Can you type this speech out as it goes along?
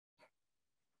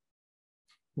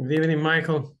Good evening,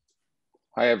 Michael.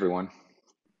 Hi, everyone.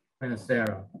 And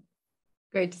Sarah.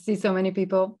 Great to see so many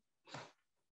people.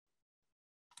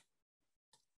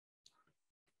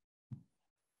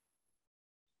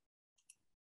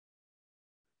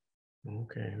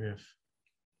 Okay, we have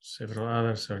several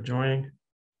others are joining.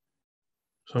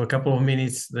 So a couple of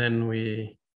minutes, then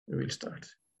we will start.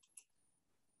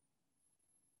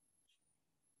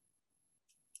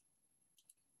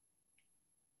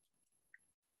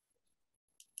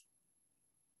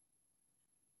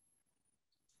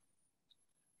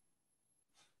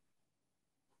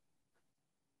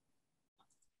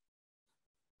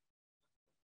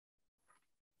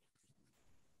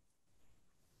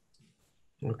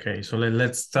 Okay, so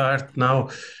let's start now.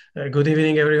 Good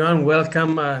evening, everyone.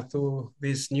 Welcome to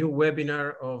this new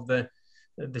webinar of the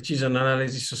Decision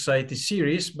Analysis Society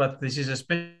series, but this is a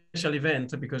special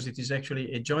event because it is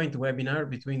actually a joint webinar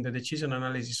between the Decision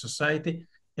Analysis Society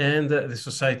and the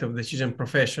Society of Decision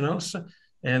Professionals.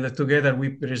 And together we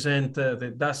present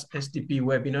the DAS SDP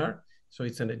webinar. So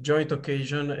it's a joint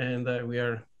occasion, and we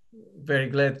are very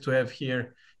glad to have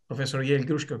here Professor Yael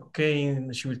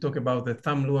Grushka-Cockayne. She will talk about the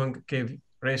Tham Luang Cave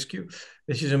rescue,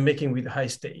 decision making with high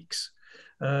stakes.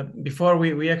 Before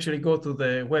we actually go to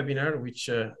the webinar, which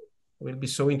will be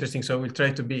so interesting, so we'll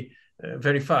try to be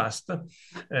very fast.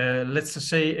 Let's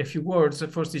say a few words.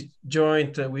 First is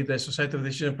joint with the Society of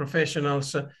Decision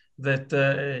Professionals that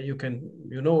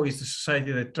is the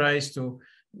society that tries to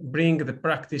bring the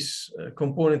practice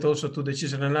component also to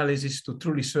decision analysis to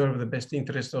truly serve the best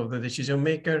interest of the decision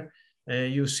maker.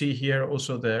 You see here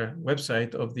also the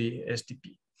website of the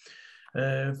SDP.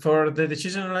 For the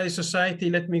Decision Analysis Society,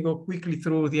 let me go quickly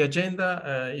through the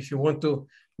agenda. If you want to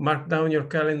mark down your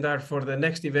calendar for the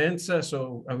next events,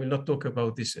 so I will not talk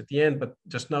about this at the end, but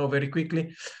just now very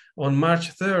quickly. On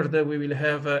March 3rd, we will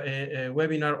have a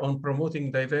webinar on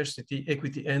promoting diversity,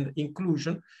 equity, and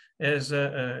inclusion. As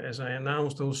I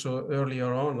announced also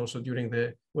earlier on, also during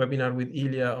the webinar with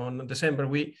Ilya on December,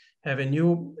 we have a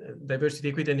new Diversity,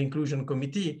 Equity, and Inclusion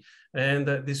Committee, and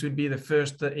this will be the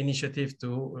first initiative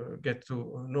to get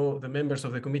to know the members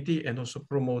of the committee and also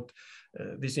promote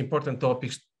these important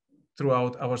topics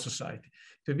throughout our society.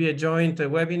 It will be a joint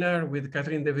webinar with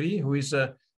Catherine Devry, who is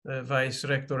Vice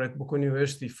Rector at Bocconi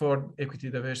University for Equity,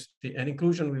 Diversity, and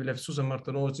Inclusion. We will have Susan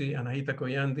Martonosi and Anahita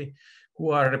Koyandi, who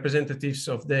are representatives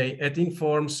of at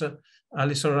Informs,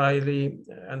 Alison Riley,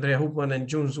 Andrea Hupman, and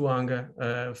Jun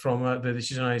Zhuang from the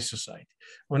Decision Analysis Society.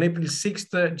 On April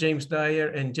 6th, James Dyer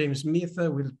and James Smith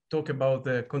will talk about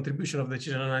the contribution of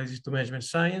decision analysis to management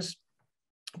science.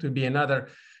 It will be another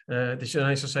Decision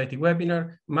Analysis Society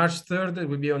webinar. March 3rd, it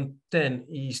will be on 10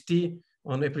 EST.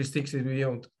 On April 6th, it will be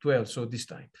on 12, so this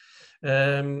time.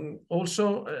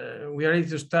 Also, we are ready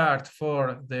to start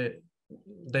for the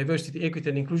Diversity, Equity,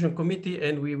 and Inclusion Committee,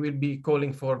 and we will be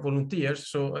calling for volunteers.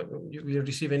 So you will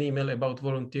receive an email about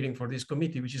volunteering for this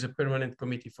committee, which is a permanent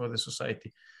committee for the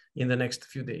society in the next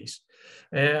few days.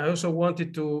 I also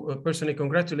wanted to personally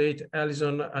congratulate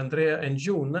Alison, Andrea, and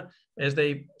June as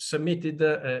they submitted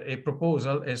a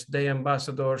proposal as Day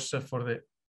Ambassadors for the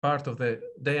part of the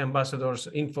Day Ambassadors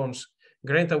Informs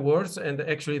Grant Awards, and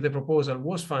actually the proposal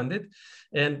was funded.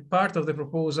 And part of the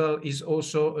proposal is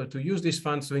also to use these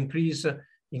funds to increase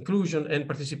inclusion and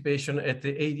participation at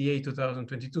the ADA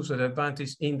 2022, so the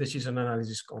Advantage in Decision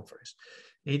Analysis Conference.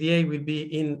 ADA will be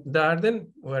in Darden,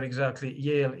 where exactly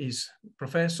Yael is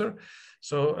professor.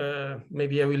 So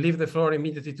maybe I will leave the floor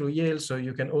immediately to Yael, so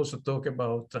you can also talk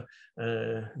about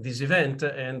this event.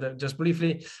 And just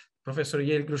briefly, Professor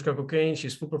Yael Grushka-Cockayne,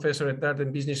 she's full professor at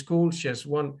Darden Business School. She has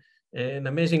won an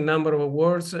amazing number of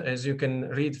awards, as you can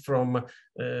read from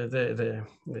the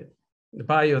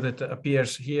bio that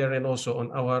appears here and also on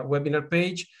our webinar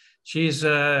page. She is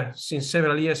since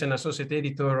several years an associate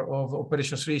editor of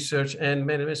operations research and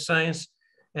management science,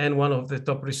 and one of the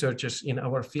top researchers in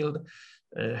our field.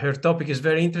 Her topic is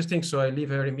very interesting, so I leave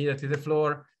her immediately the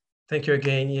floor. Thank you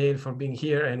again, Yael, for being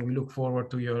here, and we look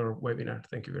forward to your webinar.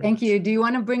 Thank you very much. Thank you. Do you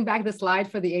want to bring back the slide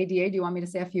for the ADA? Do you want me to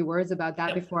say a few words about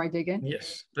that before I dig in?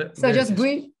 Yes. So just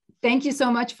brief. Thank you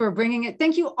so much for bringing it.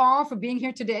 Thank you all for being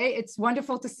here today. It's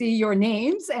wonderful to see your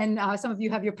names, and some of you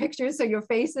have your pictures, so your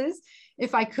faces.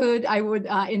 If I could, I would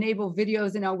enable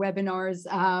videos in our webinars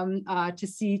to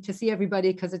see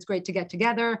everybody, because it's great to get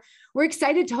together. We're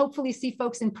excited to hopefully see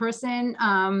folks in person,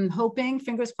 hoping,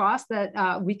 fingers crossed,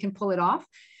 that we can pull it off.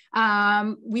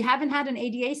 We haven't had an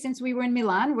ADA since we were in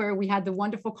Milan, where we had the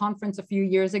wonderful conference a few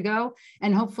years ago,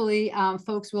 and hopefully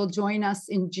folks will join us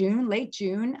in June, late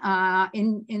June,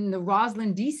 in the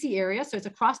Roslyn, DC area. So it's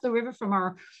across the river from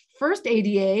our first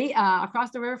ADA,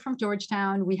 across the river from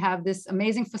Georgetown. We have this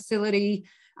amazing facility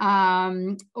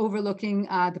overlooking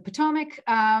the Potomac.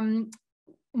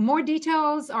 More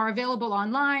details are available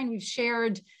online. We've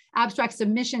shared abstract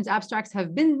submissions. Abstracts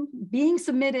have been being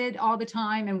submitted all the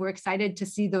time, and we're excited to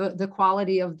see the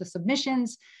quality of the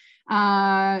submissions.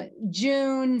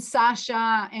 June,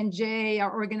 Sasha, and Jay are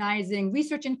organizing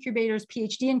research incubators,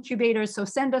 PhD incubators. So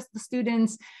send us the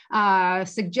students,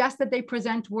 suggest that they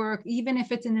present work, even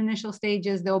if it's in initial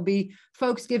stages. There'll be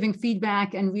folks giving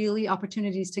feedback and really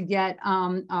opportunities to get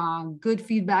good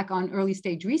feedback on early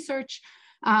stage research.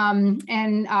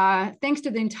 Thanks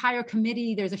to the entire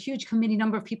committee, there's a huge committee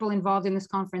number of people involved in this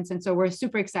conference. And so we're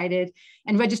super excited,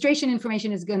 and registration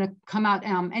information is going to come out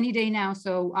any day now.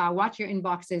 So watch your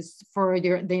inboxes for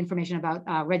the information about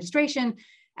registration.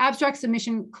 Abstract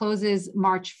submission closes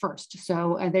March 1st.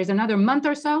 So there's another month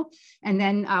or so, and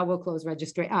then we'll close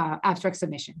abstract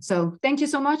submission. So thank you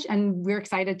so much. And we're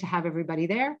excited to have everybody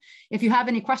there. If you have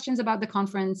any questions about the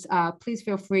conference, please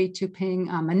feel free to ping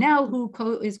Manel, who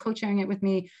is co-chairing it with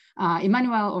me,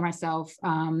 Emmanuel, or myself,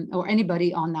 or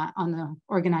anybody on the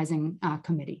organizing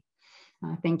committee.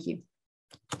 Thank you.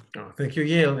 Oh, thank you,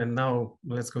 Yael. And now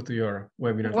let's go to your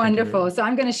webinar. Wonderful. So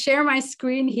I'm going to share my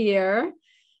screen here.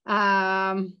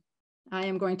 I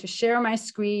am going to share my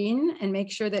screen and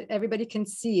make sure that everybody can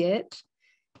see it.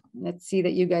 Let's see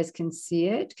that you guys can see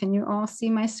it. Can you all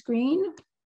see my screen?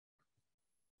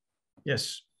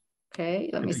 Yes.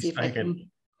 Okay, let me see if I can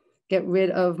get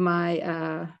rid of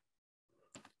my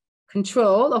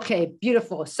control. Okay,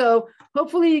 beautiful. So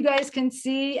hopefully you guys can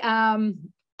see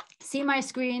my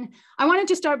screen. I wanted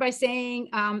to start by saying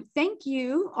thank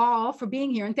you all for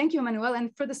being here, and thank you, Emmanuel,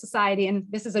 and for the society. And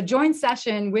this is a joint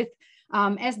session with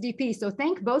SDP. So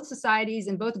thank both societies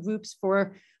and both groups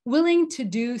for willing to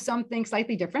do something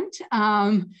slightly different.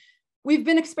 We've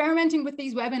been experimenting with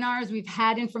these webinars. We've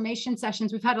had information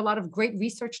sessions. We've had a lot of great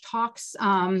research talks.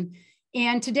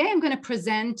 And today I'm going to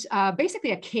present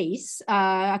basically a case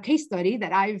study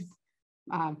that I've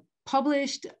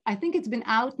published. I think it's been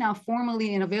out now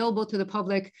formally and available to the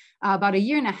public about 1.5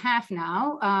 years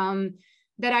now,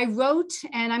 that I wrote.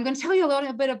 And I'm going to tell you a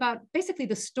little bit about basically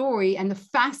the story and the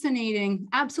fascinating,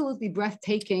 absolutely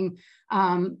breathtaking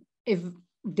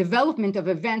development of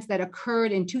events that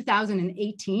occurred in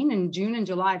 2018, in June and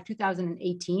July of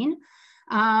 2018,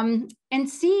 and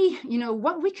see,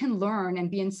 what we can learn and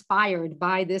be inspired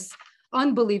by this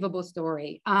unbelievable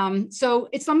story. So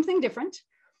it's something different.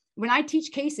 When I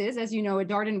teach cases, as you know, at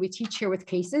Darden, we teach here with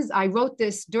cases. I wrote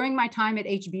this during my time at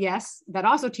HBS that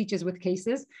also teaches with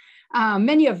cases.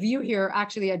 Many of you here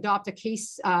actually adopt a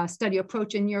case study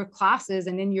approach in your classes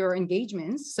and in your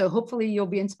engagements. So hopefully you'll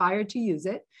be inspired to use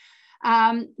it.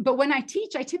 But when I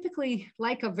teach, I typically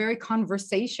like a very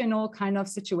conversational kind of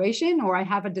situation, or I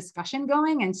have a discussion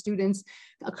going and students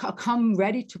come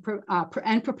ready to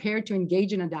and prepared to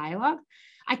engage in a dialogue.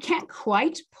 I can't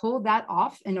quite pull that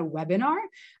off in a webinar,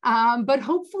 but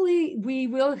hopefully we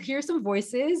will hear some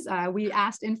voices. We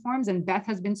asked Informs, and Beth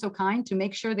has been so kind to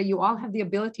make sure that you all have the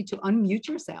ability to unmute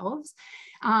yourselves.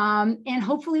 And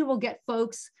hopefully we'll get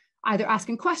folks either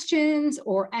asking questions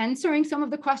or answering some of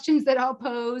the questions that I'll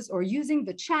pose, or using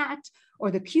the chat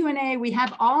or the Q&A. We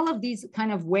have all of these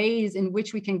kind of ways in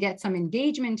which we can get some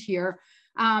engagement here.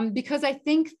 Because I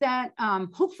think that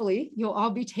hopefully you'll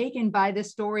all be taken by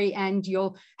this story, and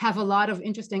you'll have a lot of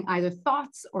interesting either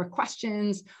thoughts or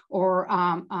questions or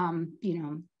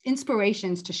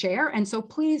inspirations to share. And so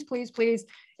please, please, please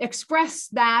express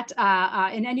that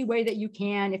in any way that you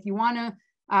can. If you want to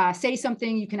say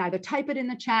something, you can either type it in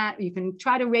the chat, or you can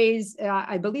try to raise,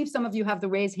 I believe some of you have the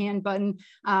raise hand button,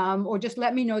 or just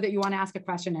let me know that you want to ask a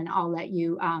question, and I'll let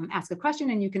you ask a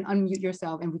question, and you can unmute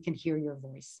yourself and we can hear your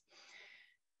voice.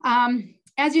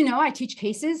 As you know, I teach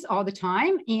cases all the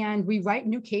time, and we write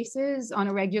new cases on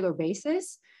a regular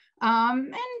basis.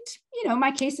 And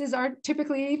my cases are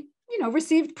typically,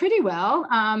 received pretty well.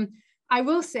 I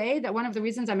will say that one of the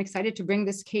reasons I'm excited to bring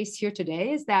this case here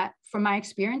today is that from my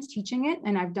experience teaching it,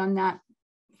 and I've done that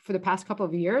for the past couple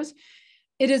of years,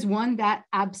 it is one that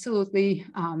absolutely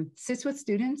sits with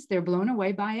students. They're blown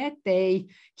away by it. They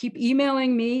keep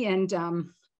emailing me and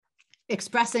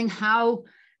expressing how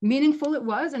meaningful it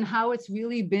was, and how it's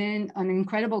really been an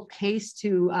incredible case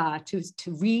to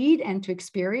read and to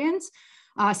experience.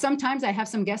 Sometimes I have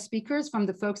some guest speakers from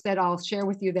the folks that I'll share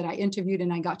with you that I interviewed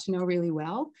and I got to know really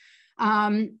well.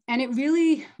 And it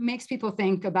really makes people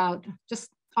think about just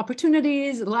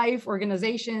opportunities, life,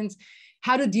 organizations,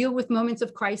 how to deal with moments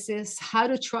of crisis, how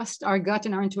to trust our gut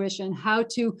and our intuition, how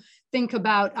to think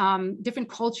about different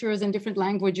cultures and different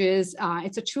languages.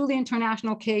 It's a truly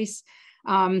international case.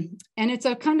 And it's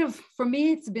a kind of, for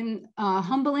me, it's been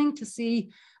humbling to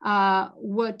see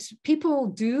what people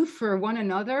do for one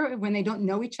another when they don't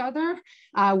know each other,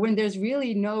 when there's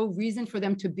really no reason for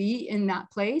them to be in that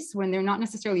place, when they're not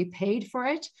necessarily paid for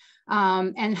it,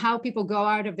 and how people go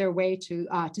out of their way to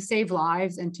save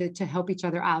lives and to help each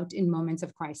other out in moments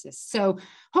of crisis. So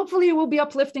hopefully it will be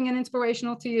uplifting and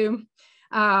inspirational to you,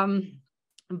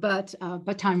 but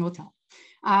time will tell.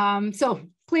 So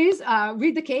please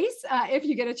read the case if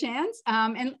you get a chance.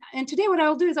 And today what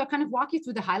I'll do is I'll kind of walk you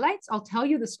through the highlights. I'll tell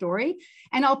you the story,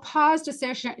 and I'll pause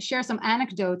to share some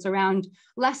anecdotes around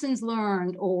lessons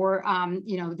learned, or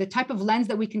you know, the type of lens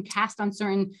that we can cast on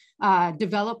certain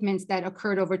developments that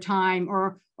occurred over time,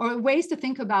 or ways to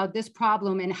think about this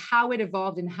problem and how it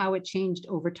evolved and how it changed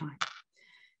over time.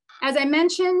 As I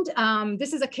mentioned,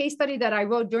 this is a case study that I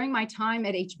wrote during my time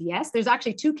at HBS. There's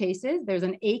actually two cases. There's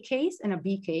an A case and a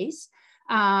B case.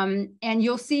 And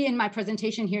you'll see in my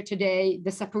presentation here today, the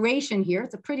separation here.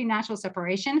 It's a pretty natural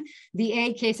separation. The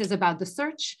A case is about the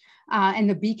search, and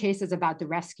the B case is about the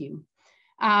rescue.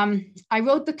 I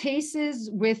wrote the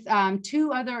cases with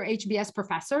two other HBS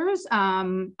professors,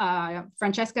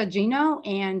 Francesca Gino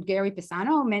and Gary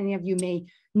Pisano. Many of you may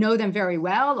know them very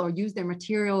well or use their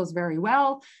materials very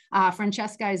well.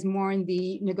 Francesca is more in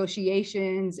the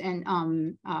negotiations and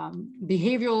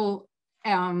behavioral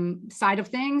side of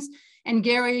things. And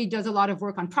Gary does a lot of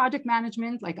work on project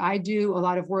management, like I do, a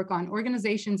lot of work on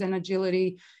organizations and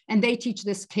agility. And they teach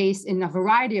this case in a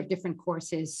variety of different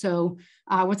courses. So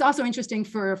what's also interesting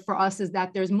for us is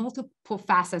that there's multiple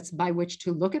facets by which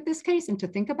to look at this case and to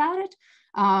think about it.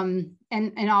 And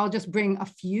I'll just bring a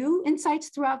few insights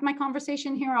throughout my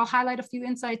conversation here. I'll highlight a few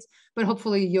insights, but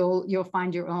hopefully you'll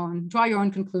find draw your own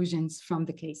conclusions from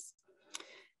the case.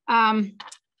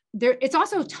 It's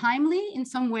also timely in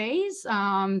some ways.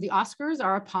 The Oscars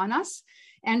are upon us.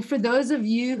 And for those of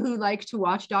you who like to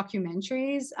watch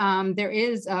documentaries, there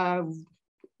is,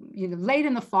 late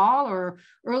in the fall or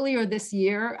earlier this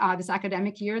year, this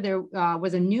academic year, there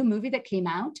was a new movie that came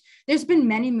out. There's been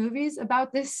many movies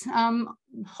about this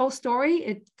whole story.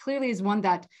 It clearly is one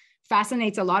that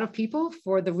fascinates a lot of people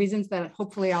for the reasons that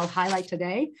hopefully I'll highlight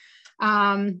today.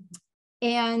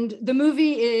 And the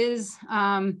movie is,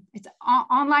 it's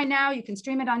online now. You can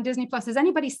stream it on Disney+. Has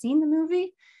anybody seen the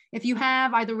movie? If you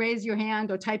have, either raise your hand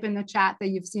or type in the chat that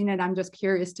you've seen it. I'm just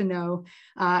curious to know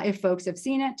if folks have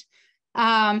seen it.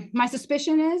 My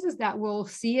suspicion is that we'll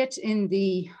see it in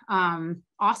the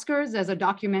Oscars as a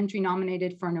documentary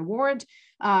nominated for an award.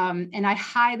 And I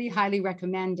highly, highly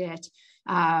recommend it.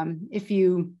 If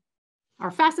you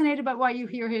are fascinated by what you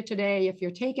hear here today, if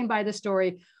you're taken by the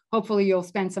story, hopefully you'll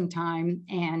spend some time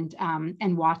and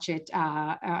watch it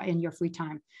in your free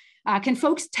time. Can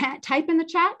folks type in the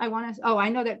chat? I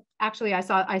know that actually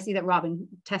I see that Robin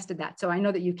tested that. So I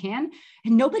know that you can.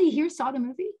 And nobody here saw the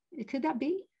movie? Could that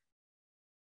be?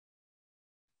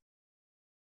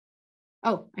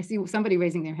 Oh, I see somebody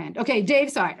raising their hand. Okay, Dave,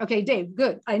 sorry. Okay, Dave,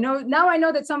 good. Now I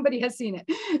know that somebody has seen it.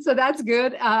 So that's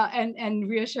good and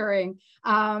reassuring.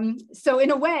 So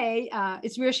in a way,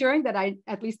 it's reassuring that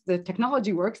at least the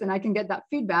technology works and I can get that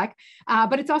feedback,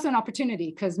 but it's also an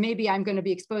opportunity because maybe I'm going to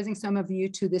be exposing some of you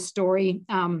to this story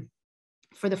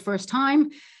for the first time.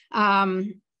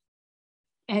 And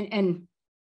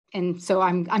so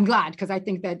I'm glad because I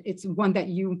think that it's one that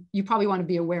you probably want to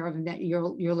be aware of and that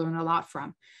you'll learn a lot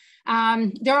from.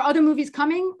 There are other movies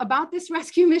coming about this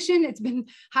rescue mission. It's been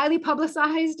highly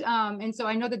publicized. And so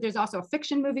I know that there's also a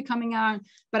fiction movie coming out,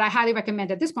 but I highly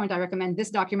recommend, at this point, I recommend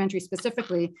this documentary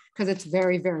specifically because it's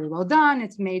very, very well done.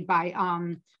 It's made by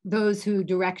those who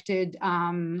directed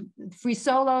Free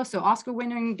Solo, so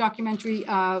Oscar-winning documentary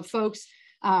folks.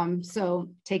 So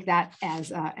take that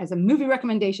as a movie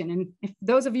recommendation. And if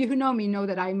those of you who know me know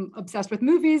that I'm obsessed with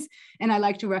movies and I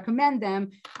like to recommend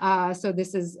them. So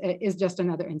this is just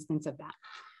another instance of that.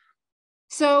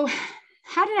 So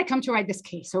how did I come to write this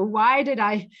case? Or why did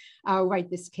I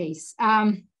write this case?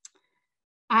 Maybe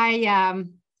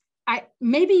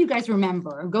you guys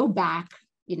remember, go back,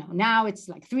 now it's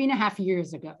like 3.5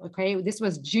 years ago, okay? This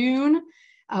was June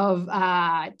of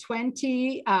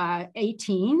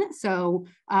 2018, so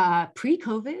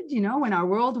pre-COVID, when our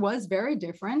world was very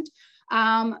different.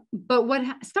 But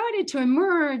what started to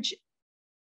emerge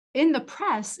in the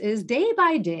press is day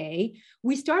by day,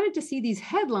 we started to see these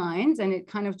headlines and it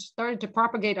kind of started to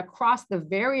propagate across the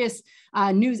various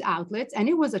news outlets. And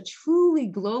it was a truly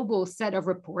global set of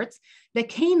reports that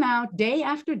came out day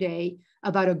after day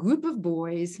about a group of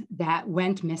boys that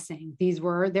went missing.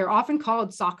 They're often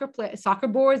called soccer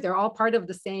boys. They're all part of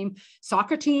the same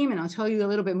soccer team. And I'll tell you a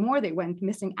little bit more. They went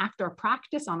missing after a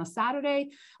practice on a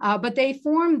Saturday, but they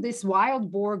formed this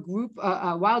wild boar group,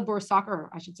 wild boar soccer,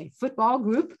 I should say football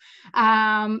group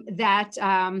that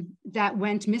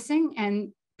went missing.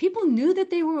 And people knew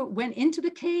that they went into the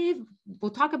cave.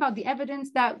 We'll talk about the evidence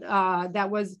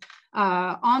that was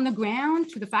on the ground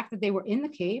to the fact that they were in the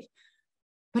cave.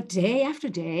 But day after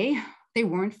day, they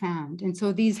weren't found. And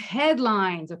so these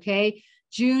headlines, okay,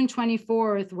 June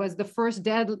 24th was the first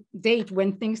date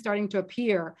when things starting to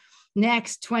appear.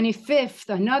 Next, 25th,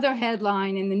 another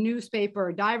headline in the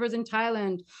newspaper, divers in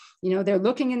Thailand, they're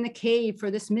looking in the cave for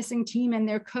this missing team and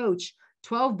their coach,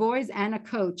 12 boys and a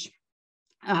coach.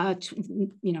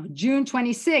 June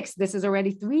 26th, this is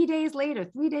already 3 days later,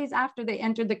 3 days after they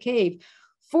entered the cave,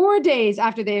 4 days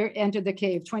after they entered the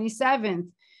cave, 27th,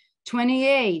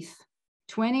 28th,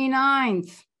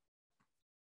 29th,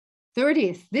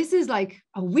 30th. This is like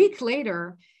a week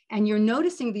later, and you're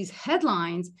noticing these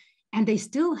headlines, and they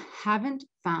still haven't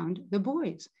found the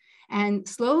boys. And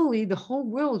slowly the whole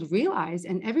world realized,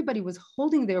 and everybody was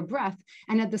holding their breath.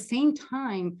 And at the same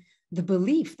time, the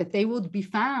belief that they would be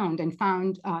found and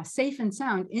found safe and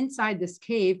sound inside this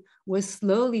cave was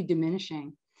slowly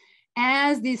diminishing.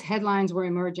 As these headlines were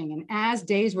emerging and as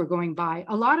days were going by,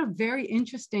 a lot of very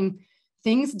interesting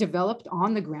things developed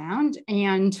on the ground.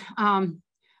 And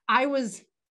I was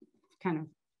kind of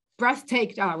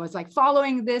breathtaking. I was like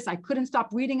following this. I couldn't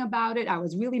stop reading about it. I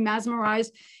was really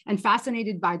mesmerized and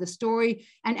fascinated by the story.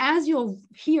 And as you'll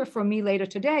hear from me later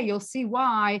today, you'll see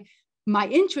why my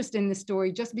interest in this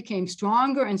story just became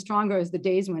stronger and stronger as the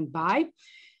days went by,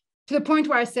 to the point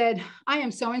where I said, I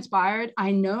am so inspired.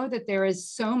 I know that there is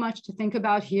so much to think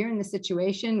about here in the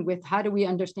situation with how do we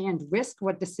understand risk,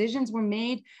 what decisions were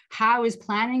made, how is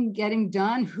planning getting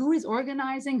done, who is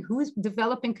organizing, who is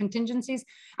developing contingencies.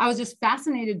 I was just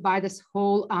fascinated by this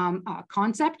whole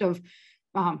concept of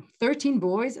 13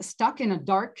 boys stuck in a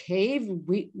dark cave.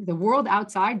 The world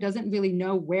outside doesn't really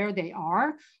know where they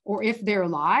are or if they're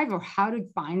alive or how to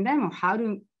find them or how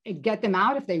to get them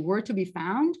out if they were to be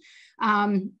found.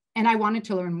 And I wanted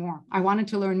to learn more. I wanted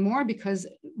to learn more because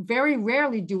very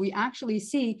rarely do we actually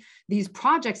see these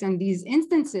projects and these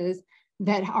instances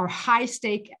that are high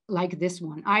stake like this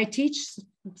one. I teach,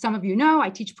 some of you know, I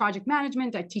teach project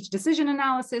management, I teach decision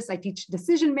analysis, I teach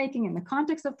decision making in the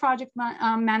context of project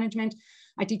management,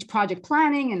 I teach project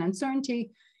planning and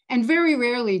uncertainty. And very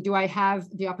rarely do I have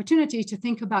the opportunity to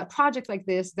think about projects like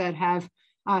this that have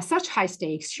such high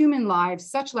stakes, human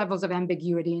lives, such levels of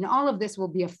ambiguity, and all of this will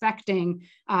be affecting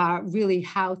really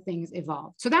how things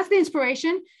evolve. So that's the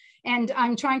inspiration. And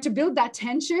I'm trying to build that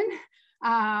tension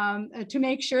to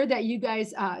make sure that you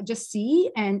guys just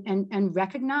see and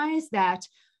recognize that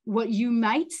what you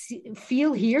might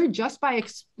feel here just by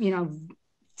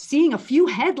seeing a few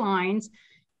headlines,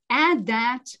 add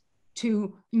that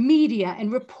to media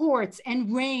and reports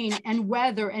and rain and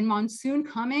weather and monsoon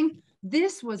coming.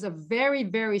 This was a very,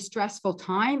 very stressful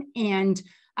time. And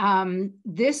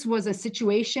this was a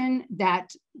situation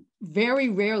that very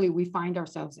rarely we find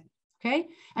ourselves in, okay?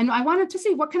 And I wanted to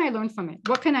see, what can I learn from it?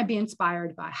 What can I be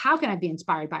inspired by? How can I be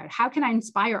inspired by it? How can I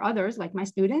inspire others, like my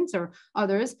students or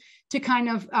others, to kind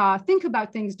of think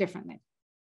about things differently?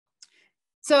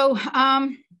 So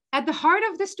at the heart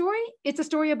of the story, it's a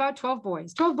story about 12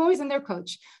 boys and their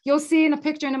coach. You'll see in a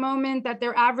picture in a moment that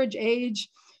their average age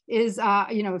is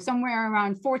somewhere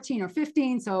around 14 or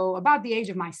 15, so about the age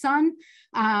of my son.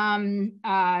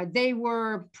 They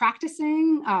were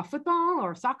practicing football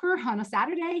or soccer on a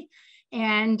Saturday,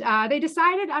 and they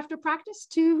decided after practice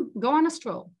to go on a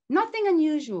stroll. Nothing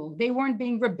unusual. They weren't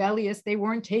being rebellious. They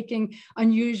weren't taking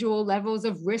unusual levels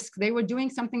of risk. They were doing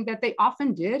something that they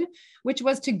often did, which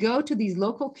was to go to these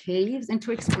local caves and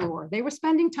to explore. They were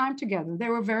spending time together. They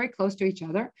were very close to each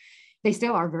other. They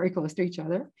still are very close to each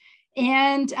other.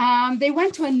 And they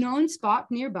went to a known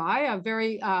spot nearby, a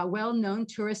very well-known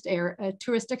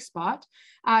touristic spot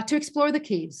to explore the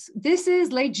caves. This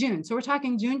is late June, so we're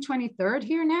talking June 23rd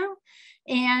here now.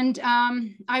 And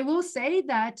I will say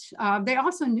that they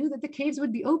also knew that the caves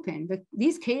would be open.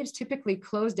 These caves typically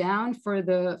close down for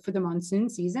the monsoon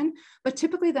season, but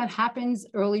typically that happens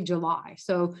early July.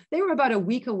 So they were about a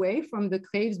week away from the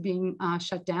caves being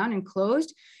shut down and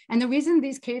closed. And the reason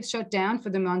these caves shut down for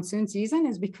the monsoon season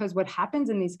is because what happens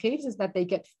in these caves is that they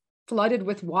get flooded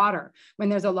with water. When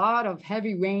there's a lot of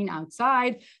heavy rain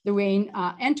outside, the rain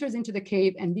enters into the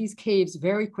cave, and these caves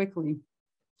very quickly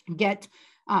get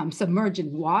submerged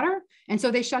in water. And so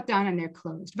they shut down and they're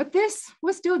closed. But this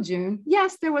was still June.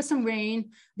 Yes, there was some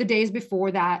rain the days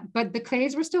before that, but the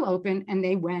caves were still open and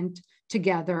they went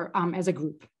together as a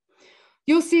group.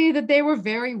 You'll see that they were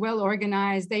very well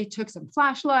organized. They took some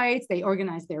flashlights, they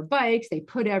organized their bikes, they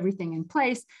put everything in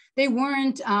place. They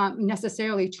weren't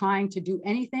necessarily trying to do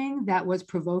anything that was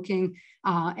provoking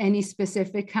any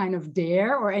specific kind of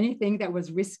dare or anything that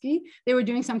was risky. They were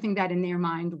doing something that in their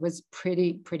mind was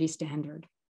pretty standard.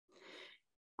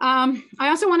 I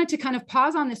also wanted to kind of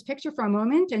pause on this picture for a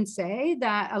moment and say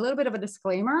that a little bit of a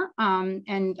disclaimer.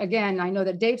 And again, I know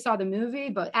that Dave saw the movie,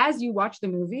 but as you watch the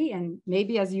movie and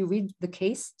maybe as you read the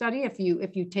case study, if you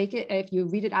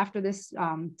read it after this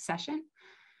session,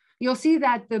 you'll see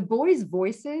that the boys'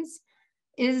 voices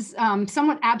is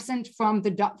somewhat absent from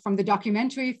the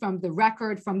documentary, from the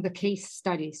record, from the case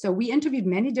study. So we interviewed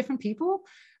many different people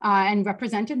and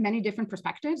represented many different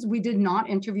perspectives. We did not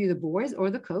interview the boys or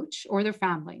the coach or their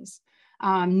families.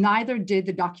 Neither did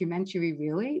the documentary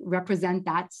really represent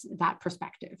that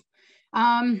perspective.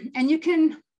 And you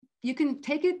can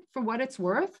take it for what it's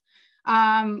worth.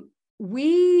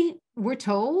 We were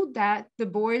told that the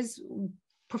boys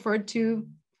preferred to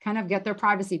kind of get their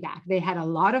privacy back. They had a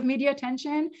lot of media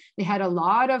attention, they had a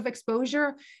lot of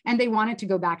exposure, and they wanted to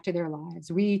go back to their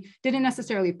lives. We didn't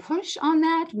necessarily push on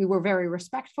that. We were very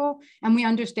respectful, and we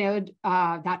understood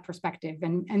that perspective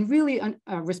and really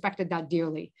respected that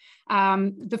dearly.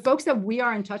 The folks that we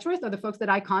are in touch with are the folks that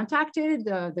I contacted,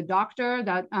 the doctor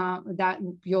that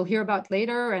you'll hear about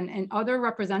later, and other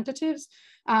representatives.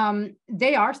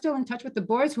 They are still in touch with the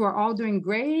boys, who are all doing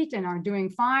great and are doing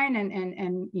fine,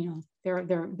 and you know,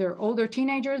 they're older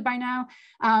teenagers by now.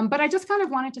 But I just kind of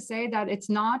wanted to say that it's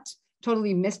not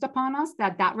totally missed upon us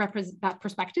that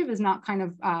perspective is not kind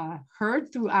of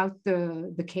heard throughout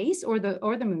the case or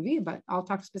the movie, but I'll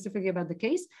talk specifically about the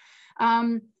case.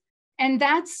 And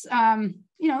that's,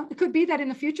 you know, it could be that in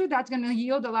the future that's going to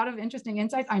yield a lot of interesting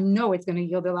insights. I know it's going to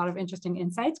yield a lot of interesting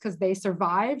insights because they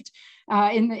survived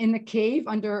in the cave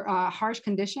under harsh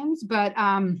conditions. But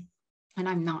and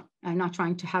I'm not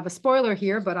trying to have a spoiler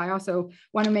here, but I also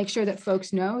want to make sure that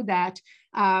folks know that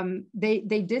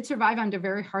they did survive under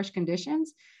very harsh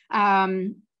conditions.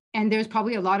 And there's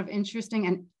probably a lot of interesting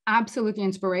and absolutely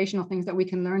inspirational things that we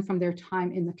can learn from their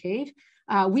time in the cave.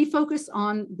 We focus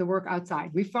on the work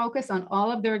outside. We focus on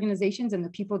all of the organizations and the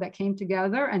people that came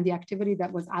together and the activity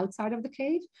that was outside of the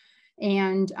cave.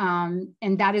 And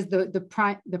that is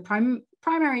the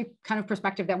primary kind of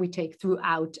perspective that we take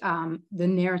throughout the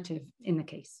narrative in the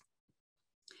case.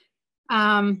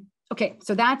 Okay,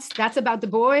 so that's about the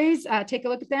boys. Take a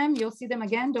look at them. You'll see them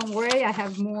again. Don't worry, I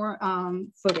have more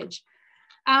footage.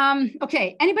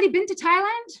 Okay, anybody been to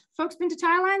Thailand? Folks been to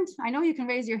Thailand? I know you can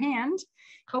raise your hand.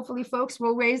 Hopefully folks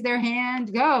will raise their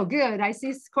hand. Go, good. I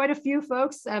see quite a few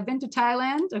folks have been to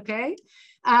Thailand, okay.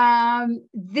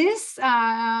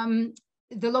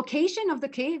 The location of the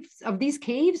caves, of these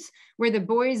caves where the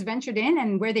boys ventured in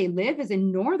and where they live is in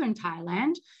northern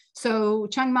Thailand. So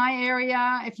Chiang Mai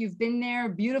area, if you've been there,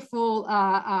 beautiful,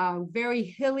 very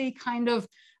hilly kind of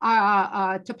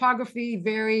topography,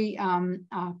 very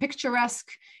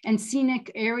picturesque and scenic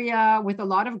area with a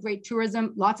lot of great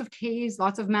tourism, lots of caves,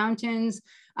 lots of mountains.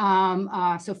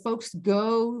 So folks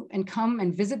go and come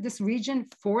and visit this region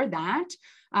for that.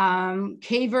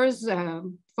 Cavers,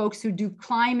 folks who do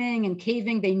climbing and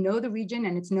caving, they know the region,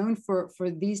 and it's known for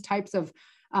these types of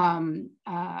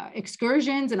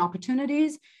excursions and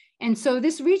opportunities. And so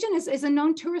this region is a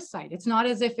known tourist site. It's not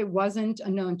as if it wasn't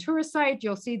a known tourist site.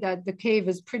 You'll see that the cave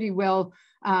is pretty well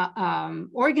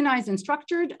organized and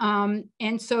structured.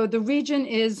 And so the region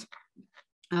is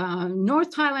North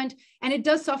Thailand, and it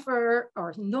does suffer,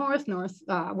 or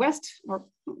west, or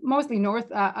mostly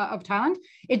north of Thailand.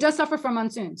 It does suffer from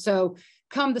monsoon. So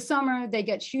come the summer, they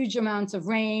get huge amounts of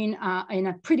rain in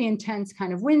a pretty intense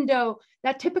kind of window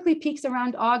that typically peaks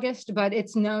around August, but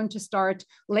it's known to start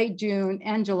late June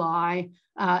and July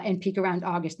and peak around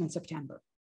August and September.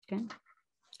 Okay.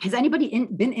 Has anybody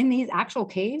been in these actual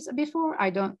caves before? I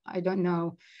don't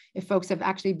know if folks have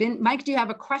actually been. Mike, do you have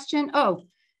a question? Oh,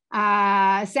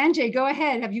 Sanjay, go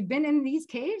ahead. Have you been in these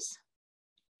caves?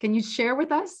 Can you share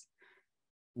with us?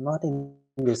 Not in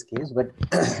this case, but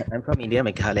I'm from India,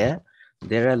 Meghalaya.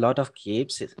 There are a lot of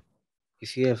caves,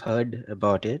 if you have heard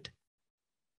about it.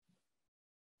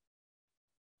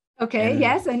 Okay,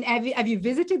 yes, and have you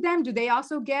visited them? Do they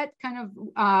also get kind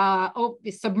of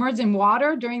submerged in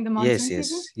water during the monsoon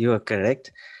season? Yes, you are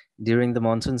correct. During the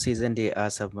monsoon season, they are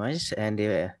submerged, and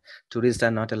tourists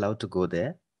are not allowed to go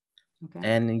there. Okay.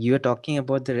 And you are talking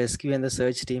about the rescue and the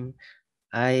search team.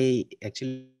 I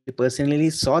actually personally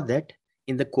saw that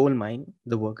in the coal mine,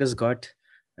 the workers got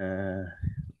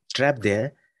trapped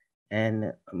there,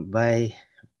 and by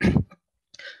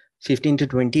 15 to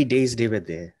 20 days they were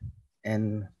there,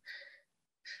 and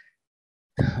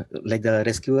like the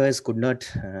rescuers could not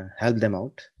help them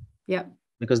out. Yeah.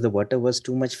 Because the water was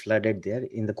too much flooded there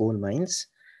in the coal mines,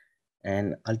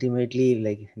 and ultimately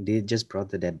like they just brought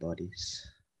the dead bodies.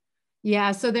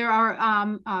 Yeah, so there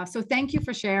are, so thank you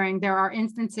for sharing. There are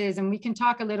instances, and we can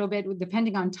talk a little bit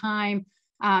depending on time.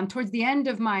 Towards the end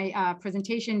of my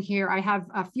presentation here, I have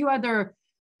a few other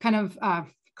kind of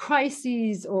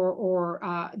crises or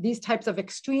these types of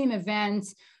extreme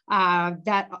events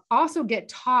that also get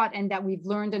taught and that we've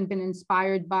learned and been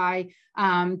inspired by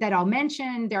that I'll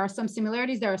mention. There are some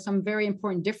similarities. There are some very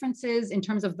important differences in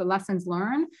terms of the lessons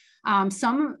learned.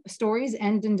 Some stories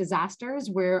end in disasters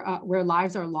where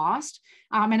lives are lost.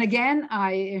 And again,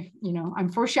 I'm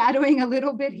foreshadowing a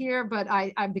little bit here, but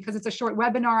I because it's a short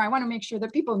webinar, I want to make sure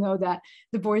that people know that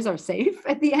the boys are safe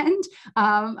at the end.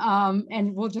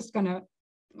 And we're just gonna,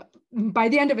 by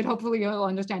the end of it, hopefully you'll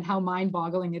understand how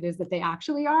mind-boggling it is that they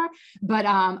actually are. But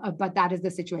that is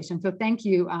the situation. So thank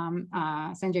you,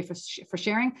 Sanjay, for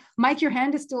sharing. Mike, your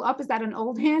hand is still up. Is that an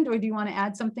old hand, or do you want to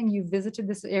add something? You've visited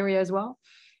this area as well.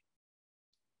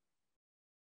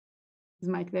 Is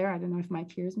Mike there? I don't know if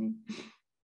Mike hears me.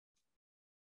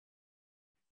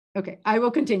 Okay, I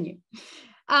will continue.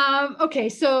 Okay,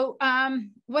 so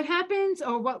what happens,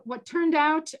 or what turned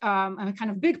out, a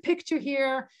kind of big picture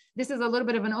here. This is a little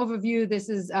bit of an overview. This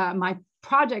is my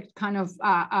project kind of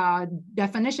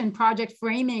definition, project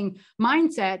framing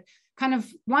mindset. Kind of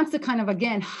wants to kind of,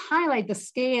 again, highlight the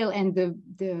scale and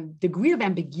the degree of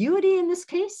ambiguity in this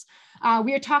case.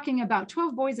 We are talking about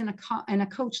 12 boys and a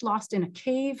coach lost in a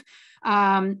cave.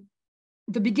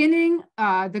 The beginning,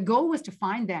 the goal was to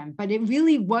find them, but it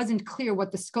really wasn't clear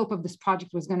what the scope of this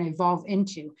project was going to evolve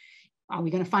into. Are we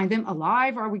going to find them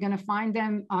alive? Or are we going to find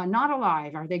them not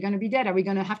alive? Are they going to be dead? Are we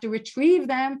going to have to retrieve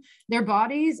them, their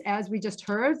bodies, as we just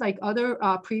heard, like other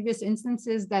previous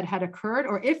instances that had occurred?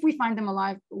 Or if we find them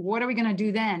alive, what are we going to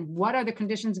do then? What are the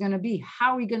conditions going to be?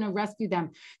 How are we going to rescue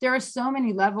them? There are so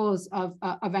many levels of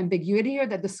ambiguity here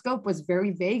that the scope was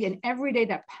very vague, and every day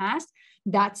that passed,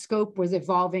 that scope was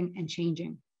evolving and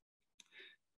changing.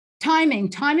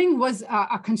 Timing was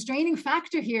a constraining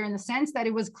factor here in the sense that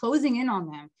it was closing in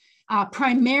on them.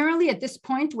 Primarily at this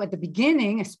point, at the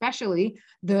beginning especially,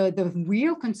 the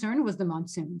real concern was the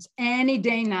monsoons. Any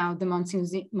day now, the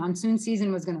monsoon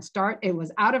season was going to start. It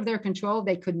was out of their control.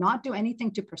 They could not do anything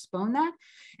to postpone that.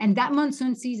 And that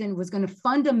monsoon season was going to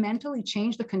fundamentally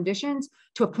change the conditions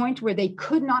to a point where they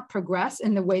could not progress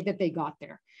in the way that they got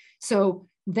there. So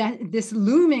that this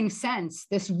looming sense,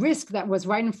 this risk that was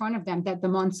right in front of them, that the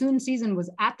monsoon season was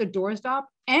at the doorstep.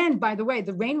 And by the way,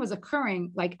 the rain was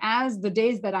occurring, like as the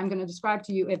days that I'm going to describe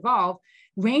to you evolve,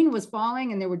 rain was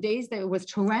falling, and there were days that it was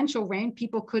torrential rain.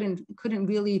 People couldn't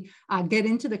really get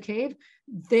into the cave.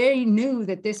 They knew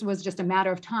that this was just a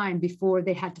matter of time before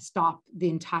they had to stop the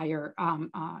entire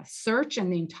search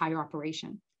and the entire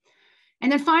operation.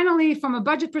 And then finally, from a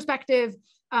budget perspective,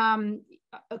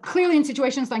 clearly in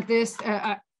situations like this,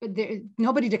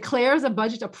 nobody declares a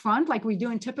budget up front like we do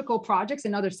in typical projects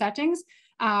in other settings.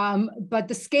 But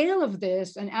the scale of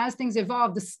this, and as things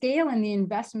evolve, the scale and the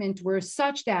investment were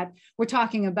such that we're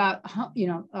talking about,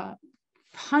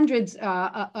 hundreds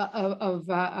of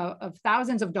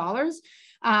thousands of dollars.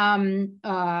 And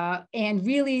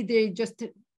really, they just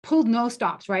pulled no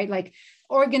stops, right? Like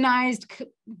organized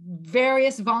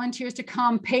various volunteers to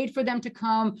come, paid for them to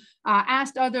come,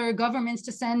 asked other governments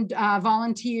to send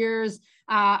volunteers,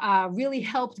 really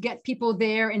helped get people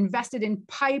there, invested in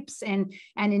pipes and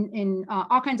in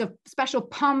all kinds of special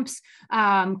pumps.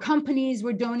 Companies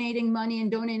were donating money and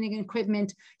donating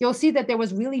equipment. You'll see that there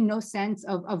was really no sense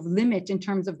of limit in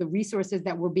terms of the resources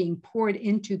that were being poured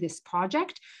into this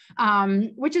project,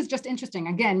 which is just interesting.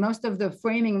 Again, most of the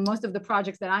framing, most of the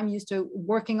projects that I'm used to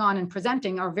working on and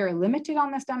presenting are very limited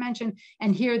on this dimension.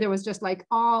 And here there was just like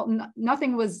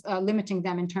nothing was limiting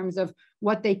them in terms of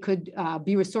what they could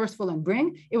be resourceful and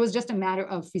bring. It was just a matter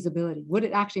of feasibility. Would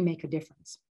it actually make a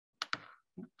difference?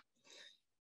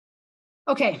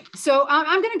 Okay, so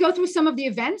I'm going to go through some of the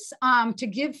events to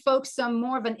give folks some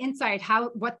more of an insight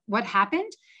what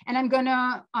happened. And I'm going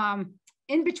to,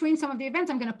 in between some of the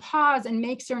events, I'm going to pause and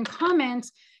make certain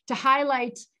comments to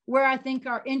highlight where I think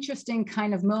are interesting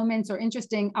kind of moments or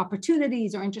interesting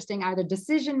opportunities or interesting either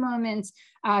decision moments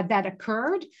that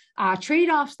occurred,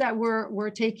 trade-offs that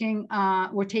were taken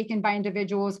by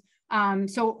individuals,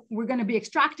 So we're going to be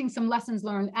extracting some lessons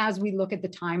learned as we look at the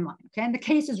timeline. Okay, and the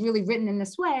case is really written in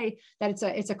this way that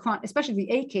especially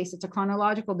the A case, it's a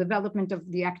chronological development of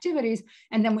the activities,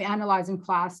 and then we analyze in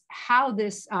class how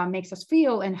this makes us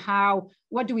feel and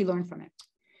what do we learn from it.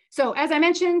 So as I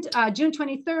mentioned, June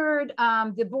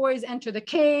 23rd, the boys enter the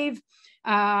cave.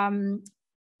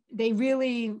 They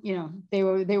really, they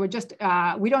were just,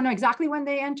 we don't know exactly when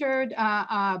they entered,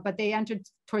 but they entered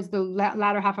towards the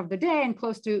latter half of the day and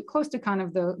close to kind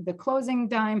of the closing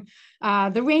time.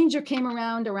 The ranger came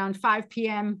around 5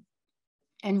 p.m.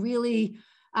 and really,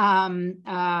 did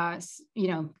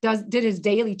his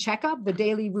daily checkup, the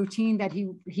daily routine that he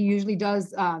usually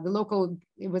does.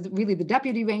 It was really the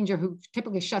deputy ranger who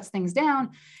typically shuts things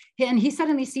down. And he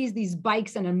suddenly sees these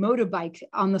bikes and a motorbike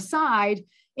on the side,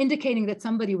 indicating that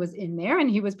somebody was in there. And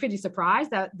he was pretty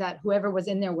surprised that whoever was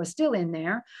in there was still in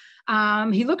there.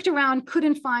 He looked around,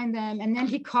 couldn't find them. And then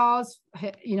he calls,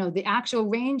 the actual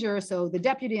ranger. So the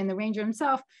deputy and the ranger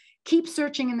himself keep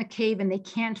searching in the cave and they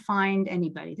can't find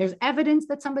anybody. There's evidence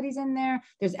that somebody's in there.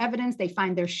 There's evidence they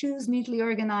find their shoes neatly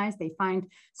organized. They find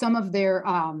some of their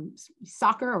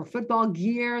soccer or football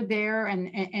gear there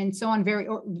and so on, very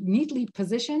neatly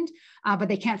positioned, but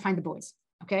they can't find the boys.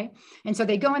 Okay, and so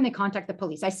they go and they contact the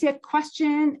police. I see a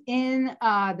question in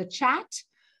the chat.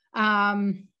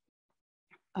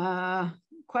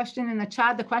 Question in the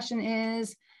chat. The question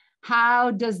is, how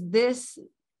do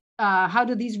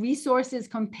these resources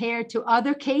compare to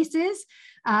other cases?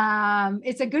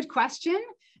 It's a good question.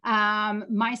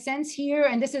 My sense here,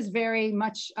 and this is very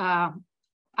much, I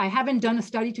haven't done a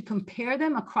study to compare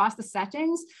them across the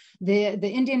settings. The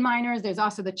Indian miners, there's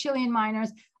also the Chilean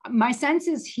miners. My sense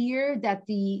is here that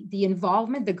the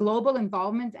involvement, the global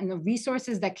involvement and the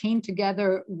resources that came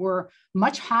together were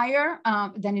much higher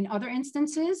than in other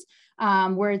instances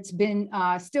where it's been,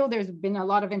 still there's been a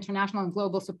lot of international and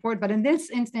global support, but in this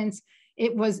instance,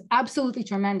 it was absolutely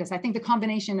tremendous. I think the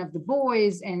combination of the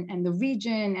boys and the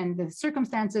region and the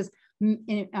circumstances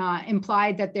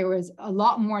implied that there was a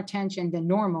lot more attention than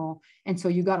normal. And so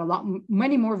you got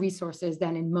many more resources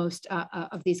than in most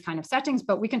of these kind of settings,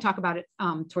 but we can talk about it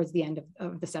towards the end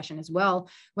of the session as well,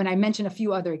 when I mention a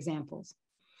few other examples.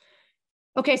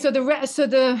 Okay, so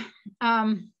the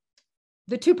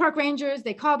two park rangers,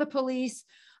 they call the police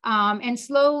and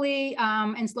slowly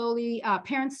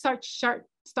parents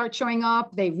start showing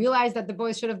up. They realize that the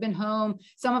boys should have been home.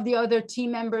 Some of the other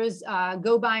team members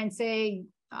go by and say,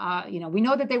 we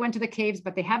know that they went to the caves,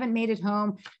 but they haven't made it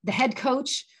home. The head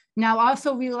coach now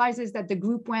also realizes that the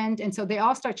group went, and so they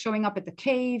all start showing up at the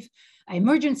cave.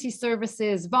 Emergency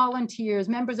services, volunteers,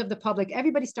 members of the public,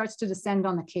 everybody starts to descend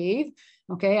on the cave.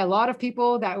 Okay, a lot of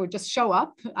people that would just show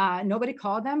up. Nobody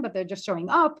called them, but they're just showing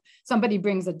up. Somebody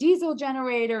brings a diesel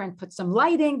generator and puts some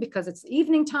lighting because it's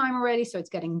evening time already, so it's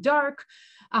getting dark.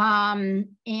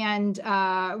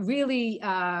 Really,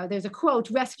 there's a quote,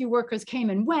 rescue workers came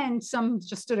and went, some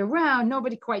just stood around,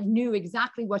 nobody quite knew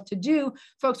exactly what to do.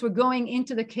 Folks were going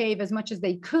into the cave as much as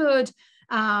they could.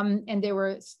 And there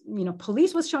were,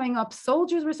 police was showing up,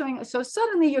 soldiers were showing up. So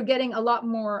suddenly you're getting a lot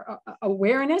more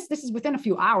awareness. This is within a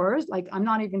few hours, like I'm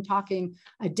not even talking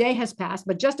a day has passed,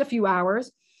 but just a few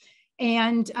hours.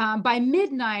 And by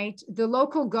midnight, the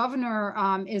local governor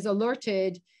is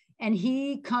alerted and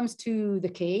he comes to the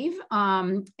cave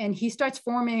and he starts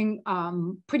forming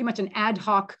pretty much an ad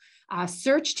hoc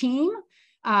search team.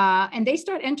 And they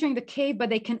start entering the cave,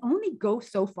 but they can only go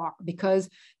so far because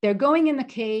they're going in the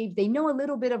cave. They know a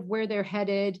little bit of where they're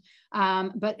headed.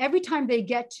 But every time they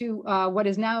get to what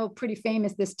is now pretty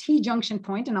famous, this T-junction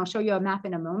point, and I'll show you a map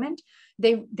in a moment,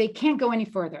 they can't go any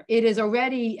further. It is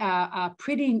already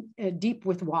pretty deep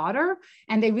with water,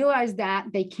 and they realize that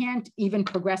they can't even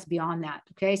progress beyond that.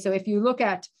 Okay, so if you look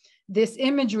at this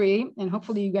imagery, and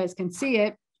hopefully you guys can see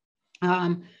it,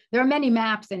 there are many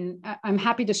maps, and I'm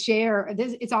happy to share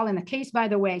this. It's all in the case, by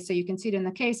the way, so you can see it in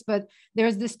the case, but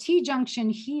there's this T-junction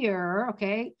here,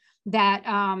 okay, that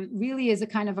really is a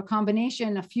kind of a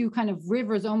combination, a few kind of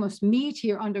rivers almost meet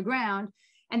here underground,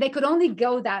 and they could only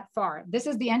go that far. This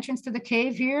is the entrance to the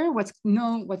cave here, what's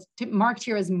marked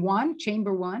here as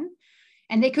chamber one,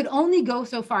 and they could only go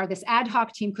so far. This ad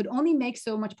hoc team could only make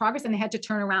so much progress, and they had to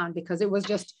turn around because it was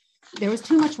just, there was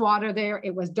too much water there,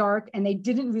 it was dark, and they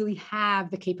didn't really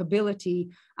have the capability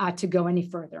to go any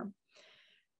further.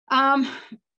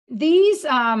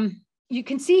 You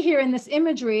can see here in this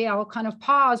imagery, I'll kind of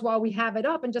pause while we have it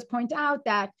up and just point out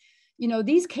that,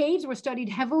 these caves were studied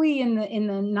heavily in the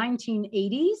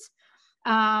 1980s.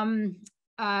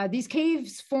 These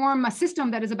caves form a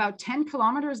system that is about 10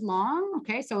 kilometers long.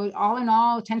 Okay, so all in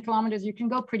all, 10 kilometers, you can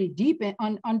go pretty deep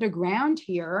underground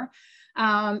here.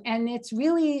 And it's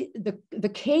really the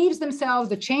caves themselves,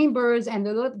 the chambers and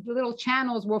the little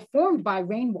channels were formed by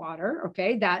rainwater,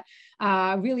 okay, that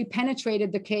really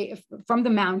penetrated the cave from the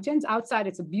mountains. Outside,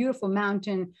 it's a beautiful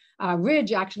mountain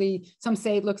ridge. Actually, some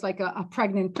say it looks like a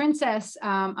pregnant princess,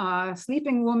 a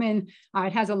sleeping woman.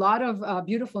 It has a lot of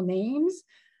beautiful names.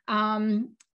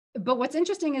 But what's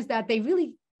interesting is that they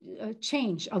really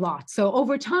change a lot. So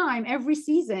over time, every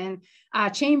season,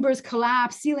 chambers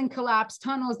collapse, ceiling collapse,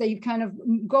 tunnels, they kind of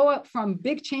go up from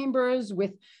big chambers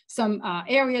with some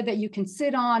area that you can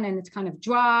sit on and it's kind of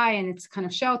dry and it's kind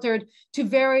of sheltered, to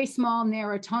very small,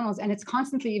 narrow tunnels, and it's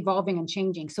constantly evolving and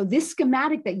changing. So this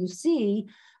schematic that you see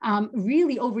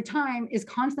really over time is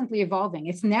constantly evolving.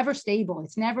 It's never stable.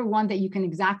 It's never one that you can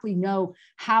exactly know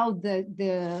how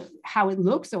how it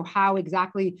looks or how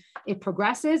exactly it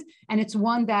progresses. And it's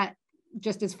one that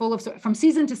just is full of, from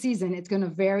season to season, it's going to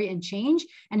vary and change,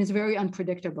 and it's very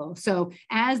unpredictable. So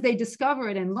as they discover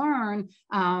it and learn,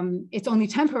 it's only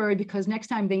temporary, because next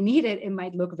time they need it, it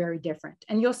might look very different.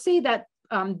 And you'll see that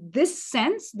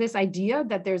this idea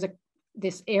that there's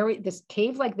this area, this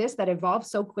cave like this that evolves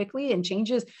so quickly and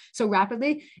changes so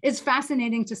rapidly, is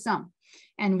fascinating to some.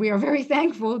 And we are very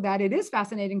thankful that it is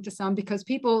fascinating to some, because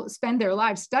people spend their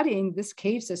lives studying this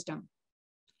cave system.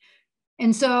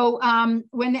 And so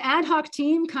when the ad hoc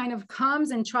team kind of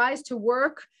comes and tries to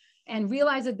work and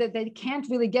realizes that they can't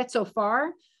really get so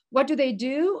far, what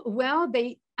do? Well,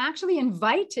 they actually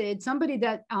invited somebody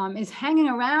that is hanging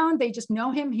around. They just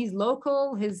know him. He's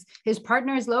local. His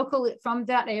partner is local from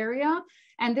that area.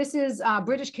 And this is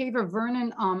British caver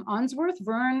Vernon Unsworth.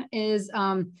 Vern is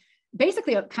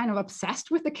basically kind of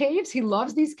obsessed with the caves. He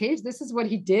loves these caves. This is what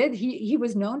he did. He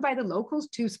was known by the locals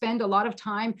to spend a lot of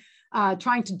time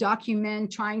trying to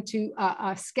document, trying to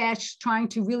sketch, trying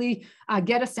to really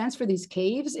get a sense for these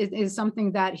caves. It is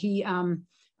something that he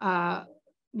has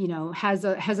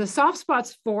a soft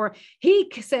spot for.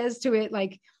 He says to it,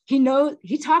 like,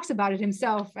 he talks about it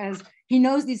himself as he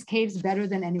knows these caves better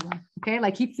than anyone. Okay,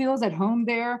 like he feels at home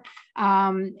there.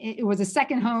 It was a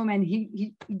second home, and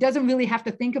he doesn't really have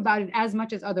to think about it as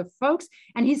much as other folks,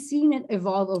 and he's seen it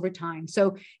evolve over time.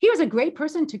 So he was a great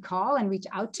person to call and reach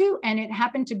out to, and it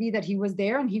happened to be that he was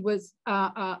there and he was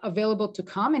available to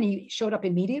come, and he showed up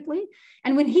immediately.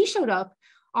 And when he showed up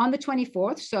on the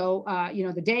 24th, so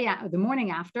the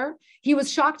morning after, he was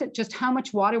shocked at just how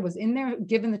much water was in there,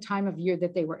 given the time of year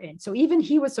that they were in. So even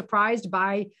he was surprised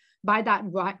by that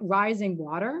rising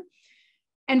water.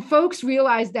 And folks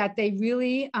realized that they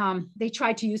really, they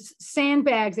tried to use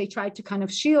sandbags, they tried to kind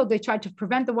of shield, they tried to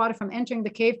prevent the water from entering the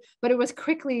cave, but it was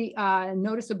quickly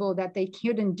noticeable that they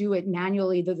couldn't do it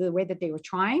manually the way that they were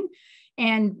trying.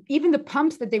 And even the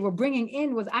pumps that they were bringing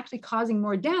in was actually causing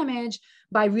more damage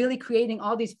by really creating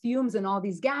all these fumes and all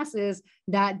these gases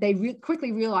that they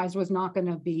quickly realized was not going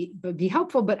to be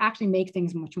helpful, but actually make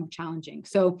things much more challenging.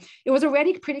 So it was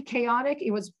already pretty chaotic.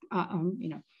 It was,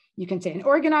 you can say an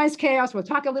organized chaos. We'll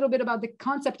talk a little bit about the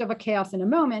concept of a chaos in a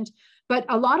moment, but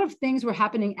a lot of things were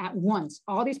happening at once.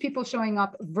 All these people showing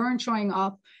up, Vern showing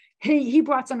up, he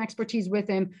brought some expertise with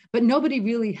him, but nobody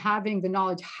really having the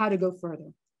knowledge how to go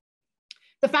further.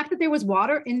 The fact that there was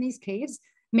water in these caves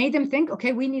made them think,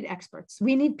 okay, we need experts.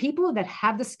 We need people that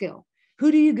have the skill.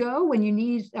 Who do you go when you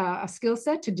need a skill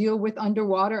set to deal with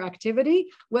underwater activity?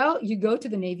 Well, you go to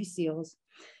the Navy SEALs.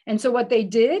 And so what they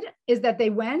did is that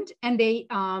they went and they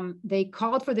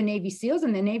called for the Navy SEALs,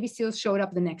 and the Navy SEALs showed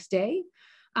up the next day.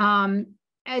 And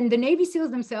the Navy SEALs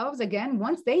themselves, again,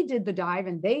 once they did the dive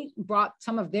and they brought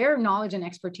some of their knowledge and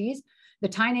expertise, the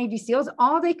Thai Navy SEALs,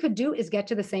 all they could do is get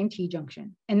to the same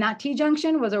T-junction. And that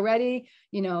T-junction was already,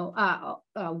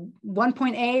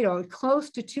 1.8 or close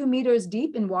to 2 meters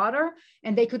deep in water,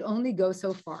 and they could only go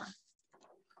so far.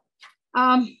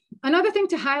 Another thing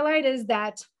to highlight is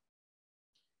that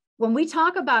when we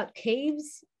talk about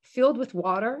caves filled with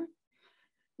water,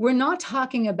 we're not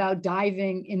talking about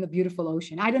diving in the beautiful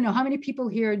ocean. I don't know how many people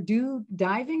here do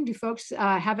diving. Do folks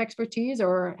have expertise,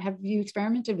 or have you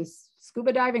experimented with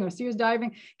scuba diving or serious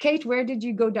diving? Kate, where did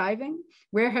you go diving?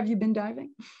 Where have you been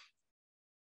diving?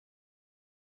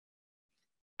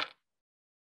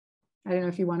 I don't know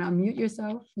if you want to unmute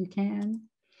yourself, you can.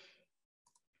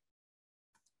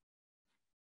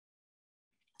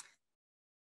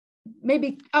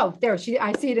 Maybe, oh, there,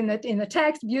 I see it in the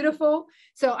text, beautiful.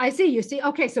 So I see, you see,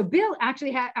 okay, so Bill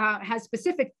actually has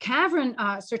specific cavern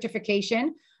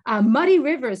certification, muddy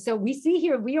rivers. So we see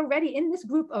here, we already in this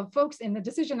group of folks in the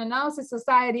Decision Analysis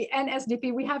Society and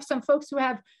SDP, we have some folks who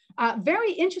have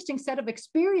Very interesting set of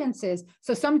experiences.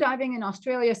 So some diving in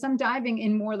Australia, some diving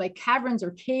in more like caverns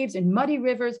or caves and muddy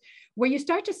rivers, where you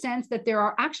start to sense that there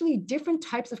are actually different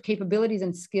types of capabilities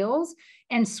and skills.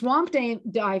 And swamp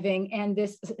diving and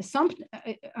this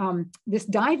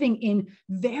diving in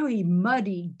very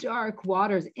muddy, dark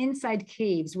waters inside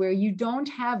caves where you don't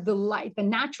have the light, the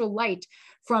natural light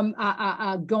from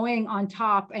going on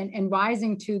top and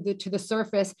rising to the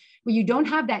surface, where you don't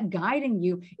have that guiding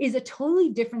you, is a totally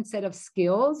different set of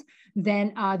skills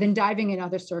than diving in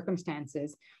other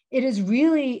circumstances. It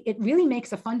really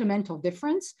makes a fundamental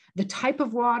difference. The type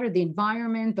of water, the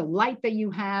environment, the light that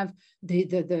you have,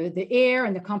 the air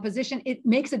and the composition, it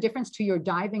makes a difference to your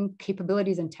diving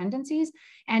capabilities and tendencies.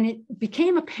 And it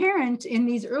became apparent in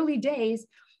these early days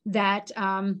that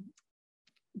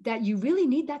that you really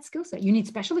need that skill set. You need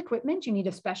special equipment. You need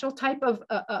a special type of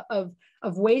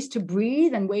ways to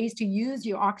breathe and ways to use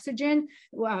your oxygen.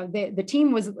 The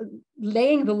team was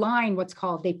laying the line, what's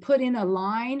called. They put in a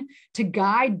line to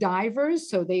guide divers.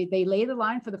 So they lay the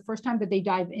line for the first time that they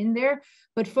dive in there.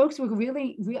 But folks were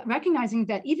really recognizing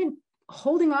that even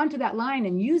holding on to that line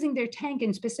and using their tank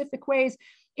in specific ways,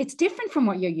 it's different from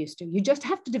what you're used to. You just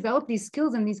have to develop these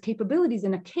skills and these capabilities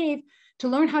in a cave to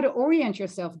learn how to orient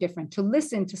yourself different, to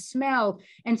listen, to smell,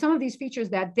 and some of these features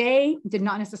that they did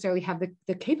not necessarily have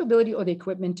the capability or the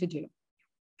equipment to do.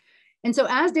 And so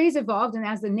as days evolved and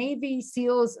as the Navy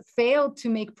SEALs failed to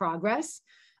make progress,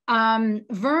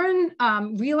 Vern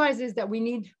realizes that we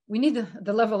need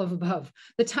the level of above.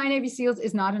 The Thai Navy SEALs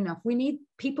is not enough. We need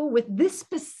people with this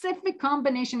specific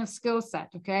combination of skill set,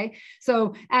 okay?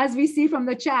 So as we see from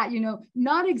the chat,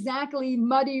 not exactly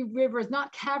muddy rivers,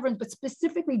 not caverns, but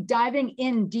specifically diving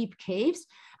in deep caves.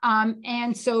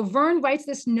 And so Vern writes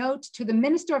this note to the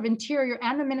Minister of Interior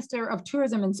and the Minister of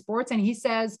Tourism and Sports, and he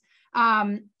says,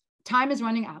 time is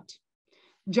running out.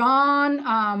 John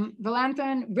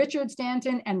Valanthan, Richard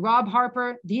Stanton, and Rob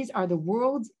Harper, these are the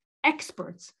world's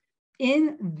experts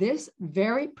in this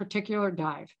very particular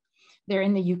dive. They're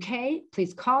in the UK.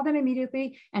 Please call them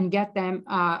immediately and get them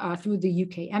through the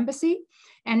UK embassy.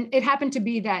 And it happened to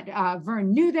be that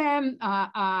Vern knew them.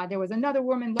 There was another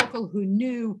woman local who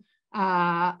knew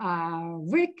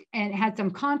Rick and had some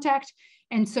contact.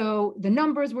 And so the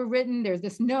numbers were written. There's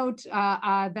this note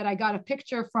that I got a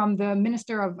picture from the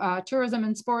Minister of Tourism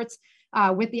and Sports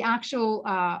with the actual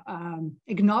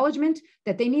acknowledgement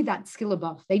that they need that skill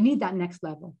above. They need that next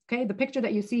level, okay? The picture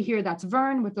that you see here, that's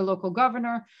Vern with the local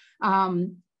governor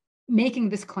making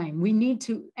this claim. We need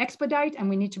to expedite and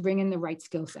we need to bring in the right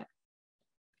skill set.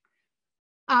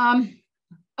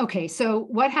 Okay, so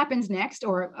what happens next?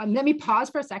 Or let me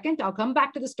pause for a second. I'll come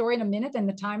back to the story in a minute and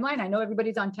the timeline. I know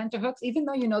everybody's on tenterhooks, even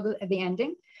though you know the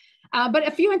ending. But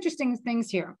a few interesting things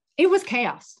here. It was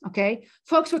chaos, okay?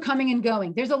 Folks were coming and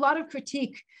going. There's a lot of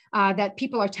critique that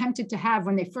people are tempted to have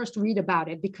when they first read about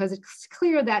it, because it's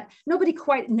clear that nobody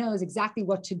quite knows exactly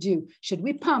what to do. Should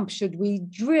we pump? Should we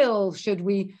drill? Should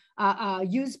we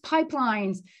use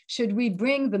pipelines? Should we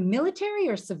bring the military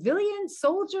or civilian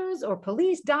soldiers or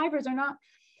police divers or not?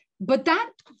 But that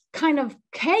kind of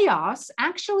chaos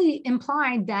actually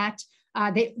implied that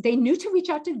they knew to reach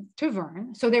out to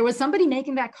Vern. So there was somebody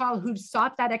making that call who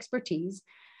sought that expertise.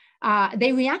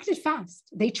 They reacted fast.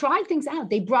 They tried things out.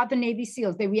 They brought the Navy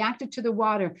SEALs. They reacted to the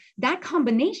water. That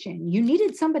combination, you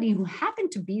needed somebody who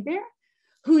happened to be there,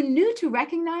 who knew to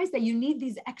recognize that you need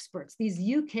these experts, these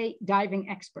UK diving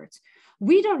experts.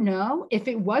 We don't know if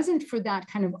it wasn't for that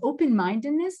kind of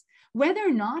open-mindedness, whether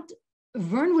or not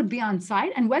Vern would be on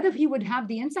site and whether he would have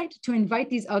the insight to invite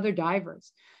these other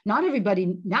divers. Not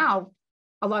everybody now,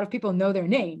 a lot of people know their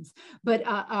names, but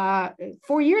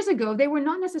 4 years ago, they were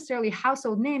not necessarily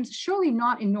household names, surely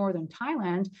not in Northern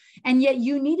Thailand. And yet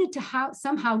you needed to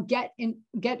somehow get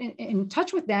in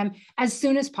touch with them as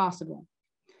soon as possible.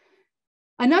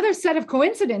 Another set of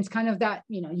coincidence, kind of that,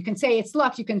 you can say it's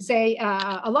luck, you can say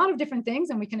a lot of different things,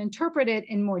 and we can interpret it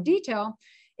in more detail,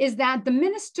 is that the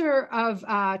Minister of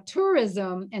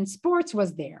Tourism and Sports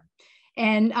was there.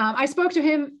 And I spoke to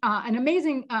him, an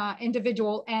amazing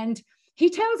individual, and he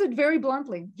tells it very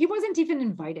bluntly. He wasn't even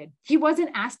invited. He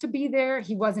wasn't asked to be there.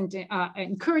 He wasn't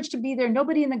encouraged to be there.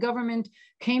 Nobody in the government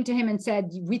came to him and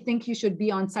said, we think you should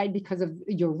be on site because of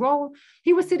your role.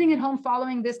 He was sitting at home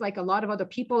following this like a lot of other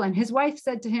people. And his wife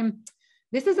said to him,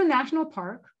 this is a national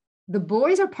park. The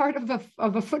boys are part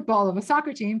of a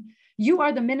soccer team. You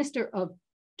are the Minister of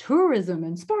Tourism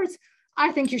and Sports.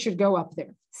 I think you should go up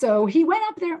there. So he went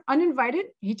up there uninvited.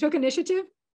 He took initiative,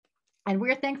 and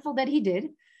we're thankful that he did.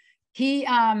 He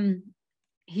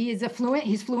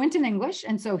he's fluent in English.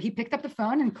 And so he picked up the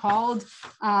phone and called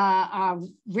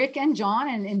Rick and John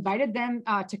and invited them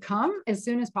to come as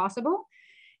soon as possible.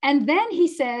 And then he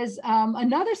says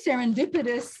another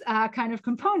serendipitous kind of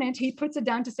component, he puts it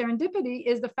down to serendipity,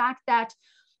 is the fact that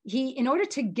in order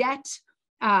to get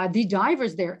the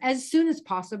divers there as soon as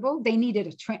possible, they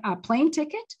needed a plane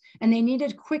ticket and they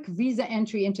needed quick visa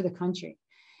entry into the country.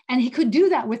 And he could do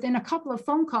that within a couple of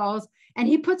phone calls. And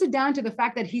he puts it down to the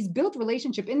fact that he's built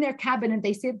relationship in their cabinet.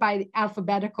 They sit by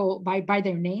alphabetical, by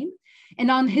their name. And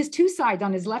on his two sides,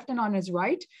 on his left and on his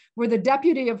right, were the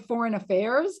Deputy of Foreign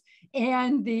Affairs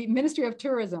and the Ministry of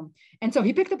Tourism. And so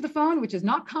he picked up the phone, which is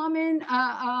not common,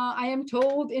 I am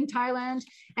told, in Thailand.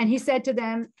 And he said to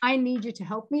them, I need you to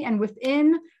help me. And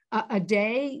within a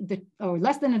day, or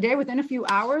less than a day, within a few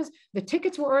hours, the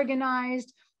tickets were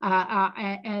organized.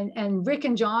 And Rick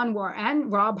and John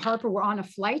and Rob Harper were on a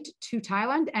flight to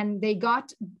Thailand, and they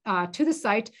got to the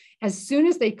site as soon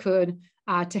as they could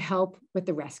to help with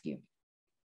the rescue.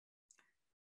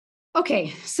 Okay,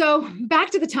 so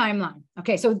back to the timeline.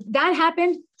 Okay, so that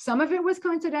happened. Some of it was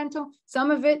coincidental.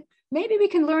 Some of it, maybe we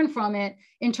can learn from it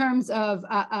in terms of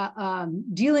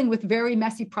dealing with very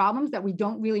messy problems that we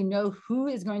don't really know who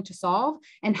is going to solve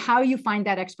and how you find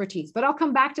that expertise. But I'll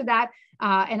come back to that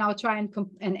and I'll try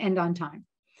and end on time.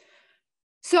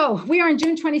 So we are on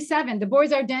June 27. The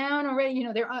boys are down already. You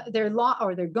know,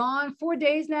 they're gone. 4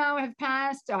 days now have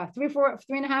passed.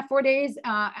 4 days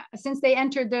since they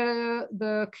entered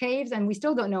the caves, and we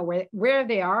still don't know where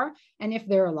they are and if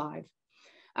they're alive.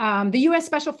 The U.S.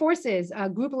 Special Forces, a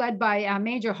group led by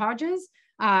Major Hodges,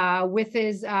 with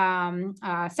his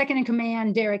second in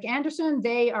command, Derek Anderson,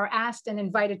 they are asked and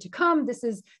invited to come.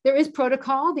 There is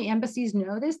protocol. The embassies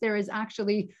know this. There is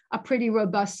actually a pretty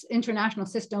robust international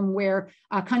system where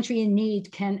a country in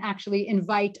need can actually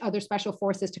invite other special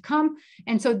forces to come.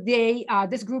 And so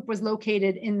this group was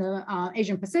located in the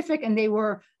Asian Pacific, and they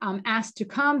were asked to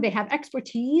come. They have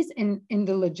expertise in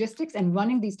the logistics and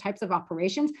running these types of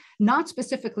operations, not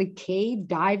specifically cave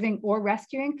diving or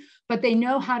rescuing, but they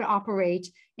know how to operate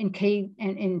in cave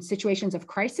and in situations of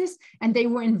crisis. And they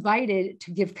were invited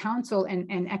to give counsel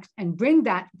and bring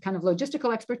that kind of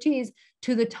logistical expertise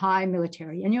to the Thai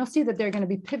military. And you'll see that they're going to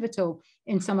be pivotal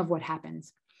in some of what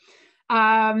happens.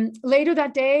 Later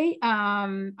that day,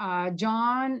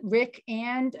 John, Rick,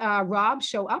 and Rob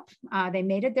show up. They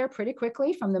made it there pretty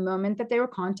quickly from the moment that they were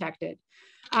contacted.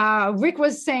 Rick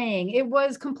was saying it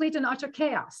was complete and utter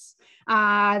chaos.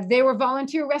 They were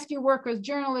volunteer rescue workers,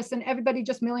 journalists, and everybody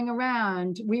just milling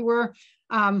around. We were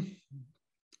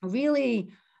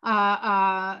really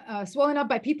swollen up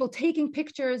by people taking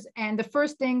pictures. And the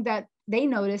first thing that they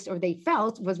noticed or they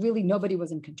felt was really nobody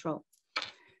was in control.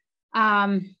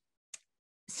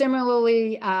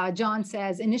 Similarly, John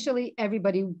says, initially,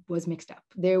 everybody was mixed up.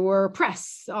 There were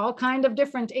press, all kind of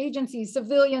different agencies,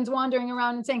 civilians wandering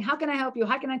around and saying, how can I help you?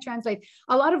 How can I translate?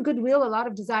 A lot of goodwill, a lot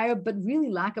of desire, but really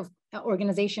lack of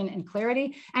organization and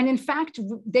clarity. And in fact,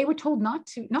 they were told not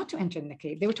to enter in the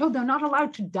cave. They were told they're not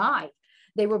allowed to dive.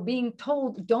 They were being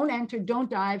told, don't enter, don't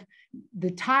dive.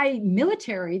 The Thai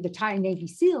military, the Thai Navy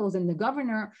SEALs, and the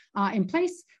governor in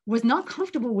place was not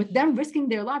comfortable with them risking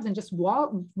their lives and just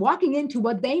walking into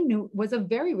what they knew was a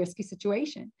very risky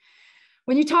situation.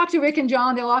 When you talk to Rick and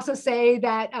John, they'll also say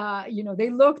that,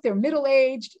 they're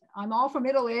middle-aged. I'm all for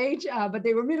middle-age, but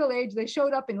they were middle-aged. They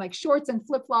showed up in like shorts and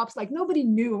flip-flops, like nobody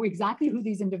knew exactly who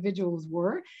these individuals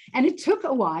were. And it took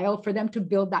a while for them to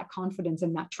build that confidence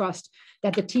and that trust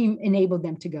that the team enabled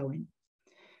them to go in.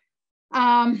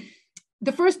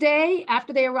 The first day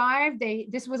after they arrived,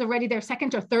 this was already their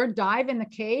second or third dive in the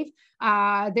cave.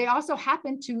 They also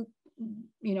happened to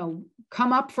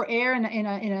come up for air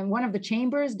in one of the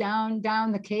chambers down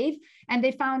the cave, and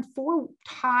they found 4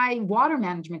 Thai water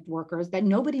management workers that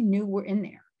nobody knew were in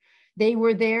there. They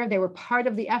were there, they were part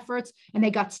of the efforts, and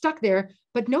they got stuck there,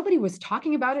 but nobody was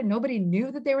talking about it. Nobody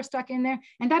knew that they were stuck in there.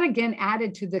 And that again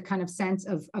added to the kind of sense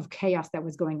of chaos that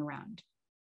was going around.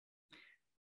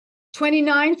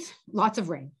 29th, lots of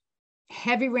rain.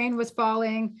 Heavy rain was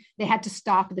falling. They had to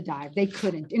stop the dive. They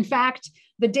couldn't. In fact,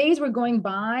 the days were going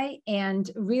by, and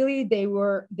really they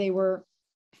were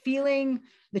feeling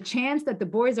the chance that the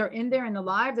boys are in there and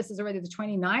alive. This is already the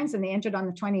 29th, and they entered on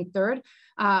the 23rd.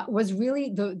 Was really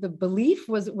the belief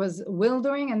was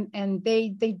wildering, and they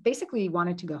basically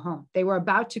wanted to go home. They were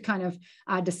about to kind of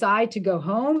decide to go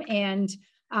home, and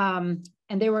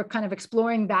they were kind of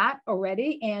exploring that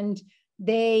already. And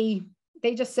they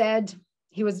just said,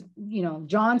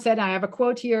 John said, I have a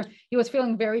quote here, he was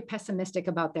feeling very pessimistic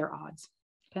about their odds,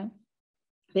 okay?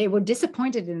 They were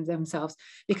disappointed in themselves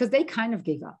because they kind of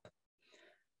gave up.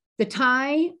 The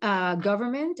Thai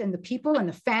government and the people and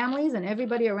the families and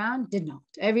everybody around did not.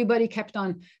 Everybody kept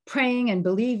on praying and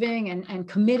believing and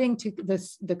committing to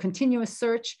the continuous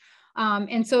search.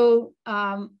 And so,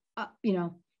 you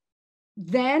know,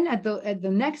 then at the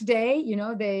next day, you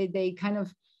know, they kind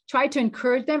of tried to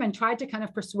encourage them and tried to kind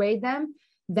of persuade them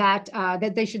that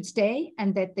that they should stay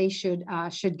and that they should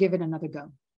give it another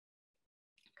go.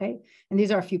 Okay, and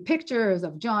these are a few pictures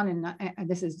of John and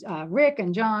this is Rick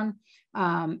and John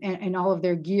and all of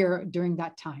their gear during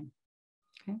that time.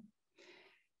 Okay,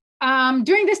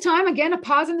 during this time, again, a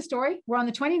pause in the story. We're on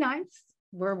the 29th.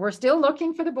 We're still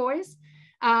looking for the boys.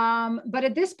 But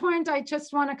at this point, I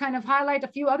just want to kind of highlight a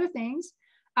few other things.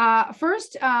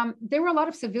 First, there were a lot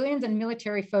of civilians and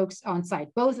military folks on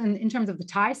site, both in terms of the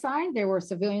Thai side. There were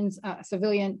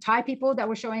civilian Thai people that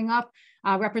were showing up,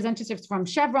 representatives from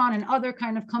Chevron and other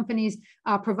kind of companies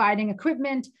providing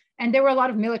equipment. And there were a lot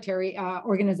of military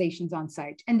organizations on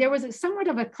site. And there was somewhat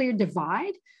of a clear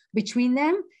divide between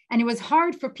them. And it was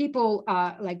hard for people,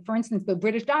 like for instance, the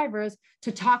British divers,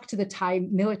 to talk to the Thai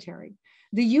military.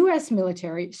 The US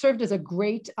military served as a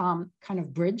great kind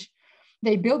of bridge.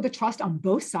 They built the trust on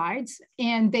both sides,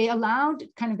 and they allowed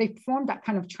they formed that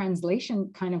kind of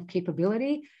translation kind of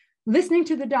capability, listening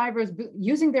to the divers,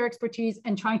 using their expertise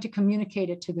and trying to communicate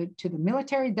it to the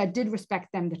military that did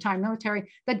respect them, the Thai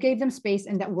military that gave them space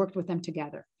and that worked with them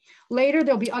together. Later,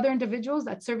 there'll be other individuals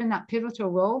that serve in that pivotal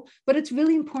role, but it's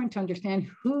really important to understand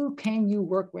who can you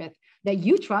work with that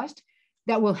you trust,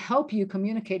 that will help you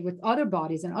communicate with other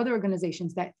bodies and other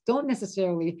organizations that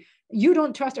you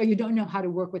don't trust or you don't know how to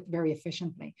work with very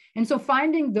efficiently. And so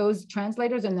finding those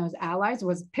translators and those allies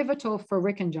was pivotal for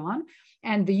Rick and John,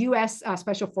 and the US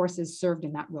Special Forces served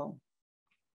in that role.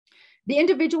 The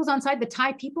individuals on site, the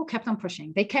Thai people, kept on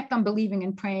pushing. They kept on believing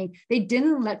and praying. They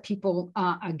didn't let people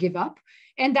give up.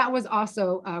 And that was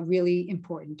also really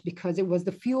important because it was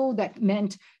the fuel that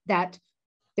meant that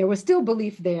there was still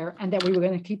belief there and that we were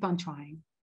going to keep on trying.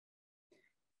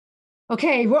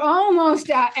 Okay, we're almost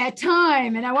at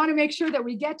time, and I want to make sure that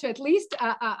we get to at least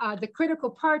the critical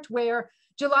part where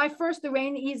July 1st, the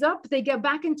rain ease up, they get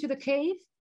back into the cave,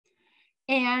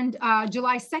 and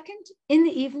July 2nd in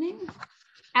the evening,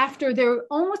 after they're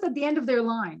almost at the end of their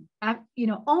line,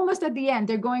 almost at the end,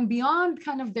 they're going beyond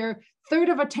kind of their third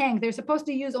of a tank. They're supposed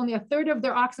to use only a third of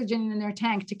their oxygen in their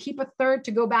tank to keep a third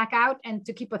to go back out and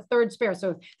to keep a third spare.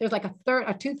 So there's like a third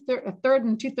and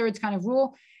 2/3 kind of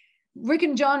rule. Rick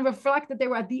and John reflect that they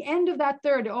were at the end of that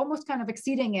third, almost kind of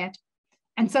exceeding it.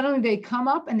 And suddenly they come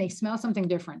up and they smell something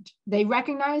different. They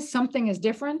recognize something is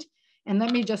different. And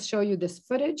let me just show you this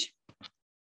footage.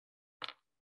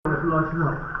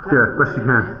 Yeah, best you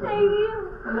can. Thank you.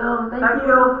 No, thank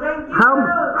you. Thank you.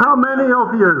 How many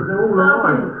of you?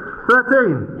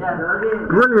 13. Yeah, 13.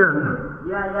 Brilliant.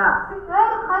 Yeah.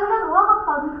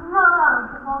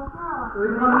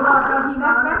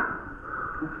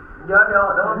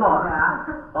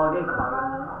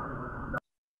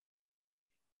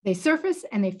 They surface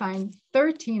and they find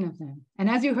 13 of them. And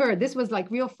as you heard, this was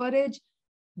like real footage.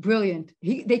 Brilliant.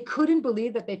 They couldn't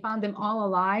believe that they found them all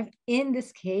alive in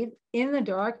this cave in the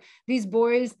dark. These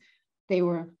boys, they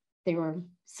were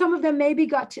some of them maybe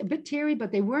got a bit teary,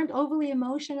 but they weren't overly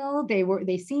emotional.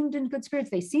 They seemed in good spirits.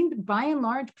 They seemed by and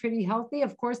large pretty healthy.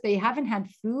 Of course, they haven't had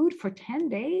food for 10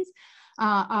 days.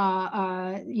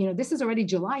 This is already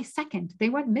July 2nd. They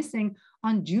went missing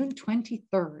on June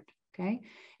 23rd. Okay.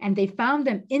 And they found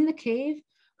them in the cave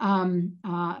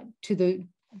to the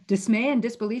dismay and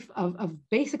disbelief of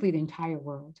basically the entire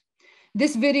world.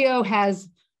 This video has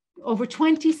over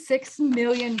 26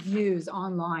 million views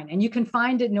online, and you can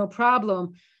find it no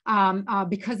problem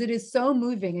because it is so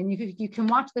moving. And you can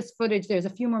watch this footage. There's a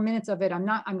few more minutes of it. I'm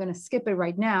going to skip it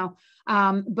right now,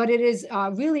 but it is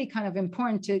really kind of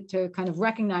important to kind of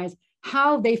recognize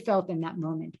how they felt in that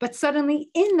moment. But suddenly,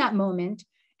 in that moment,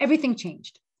 everything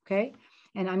changed. Okay,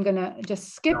 and I'm going to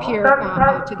just skip here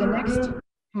to the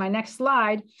my next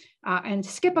slide and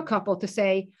skip a couple to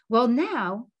say, well,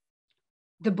 now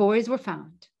the boys were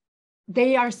found.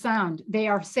 They are sound. They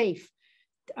are safe.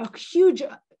 A huge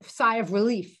sigh of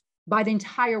relief by the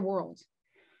entire world.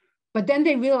 But then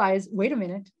they realize, wait a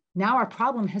minute, now our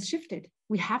problem has shifted.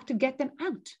 We have to get them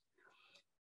out.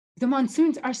 The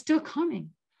monsoons are still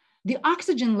coming. The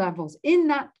oxygen levels in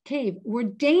that cave were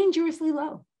dangerously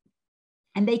low,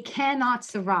 and they cannot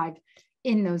survive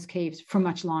in those caves for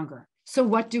much longer. So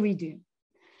what do we do?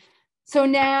 So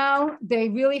now they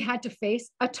really had to face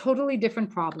a totally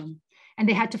different problem, and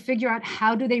they had to figure out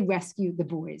how do they rescue the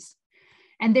boys.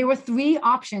 And there were 3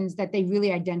 options that they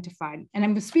really identified. And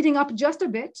I'm speeding up just a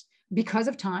bit because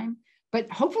of time, But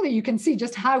hopefully you can see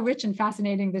just how rich and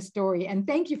fascinating this story. And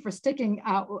thank you for sticking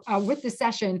with this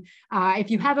session. If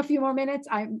you have a few more minutes,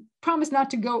 I promise not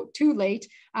to go too late.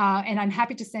 And I'm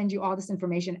happy to send you all this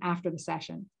information after the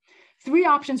session. 3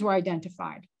 options were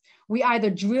identified. We either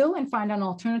drill and find an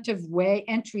alternative way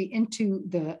entry into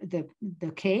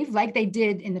the cave, like they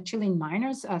did in the Chilean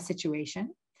miners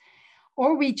situation,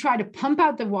 or we try to pump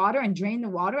out the water and drain the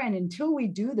water, and until we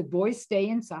do, the boys stay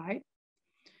inside,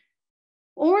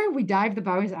 or we dive the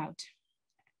boys out.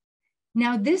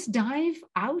 Now, this dive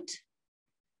out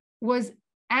was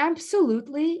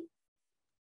absolutely,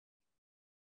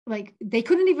 like, they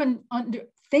couldn't even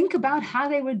think about how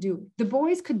they would do it. The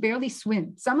boys could barely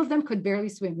swim. Some of them could barely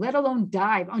swim, let alone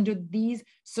dive under these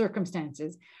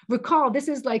circumstances. Recall, this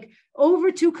is like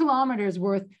over 2 kilometers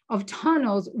worth of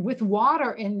tunnels with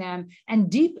water in them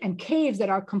and deep and caves that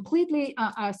are completely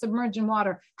submerged in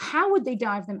water. How would they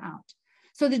dive them out?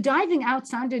 So the diving out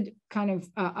sounded kind of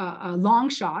a long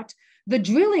shot. The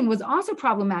drilling was also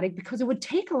problematic because it would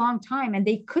take a long time, and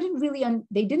they couldn't really,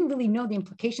 they didn't really know the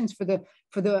implications for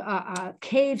the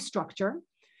cave structure.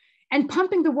 And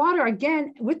pumping the water,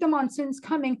 again, with the monsoons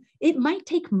coming, it might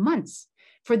take months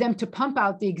for them to pump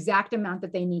out the exact amount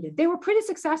that they needed. They were pretty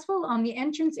successful on the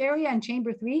entrance area in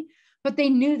chamber 3, but they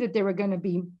knew that there were going to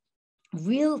be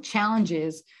real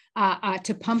challenges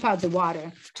to pump out the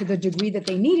water to the degree that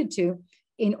they needed to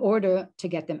in order to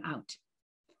get them out.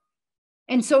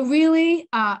 And so really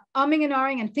umming and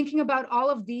ahhing and thinking about all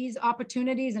of these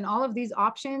opportunities and all of these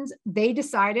options, they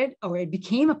decided, or it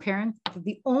became apparent, that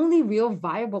the only real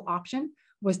viable option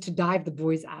was to dive the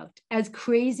boys out, as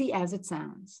crazy as it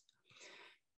sounds.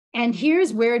 And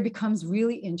here's where it becomes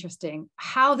really interesting,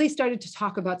 how they started to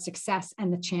talk about success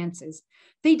and the chances.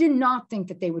 They did not think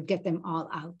that they would get them all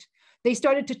out. They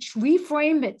started to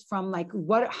reframe it from like,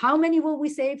 how many will we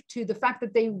save, to the fact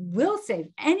that they will save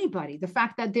anybody. The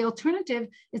fact that the alternative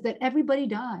is that everybody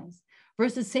dies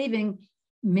versus saving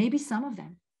maybe some of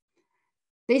them.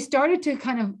 They started to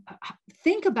kind of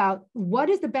think about what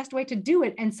is the best way to do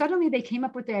it. And suddenly they came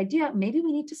up with the idea, maybe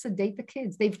we need to sedate the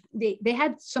kids. They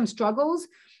had some struggles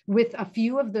with a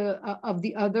few of the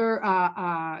other,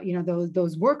 you know,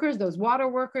 those workers, those water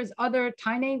workers, other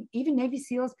Thai even Navy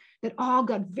SEALs that all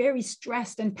got very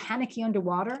stressed and panicky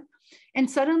underwater. And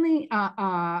suddenly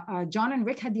John and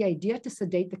Rick had the idea to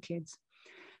sedate the kids.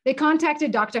 They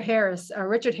contacted Dr. Harris,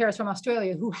 Richard Harris from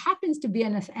Australia, who happens to be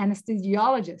an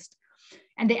anesthesiologist.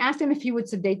 And they asked him if he would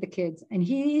sedate the kids. And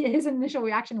his initial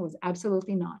reaction was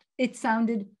absolutely not. It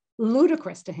sounded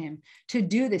ludicrous to him to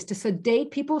do this, to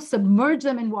sedate people, submerge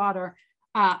them in water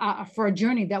for a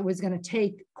journey that was going to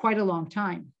take quite a long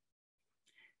time.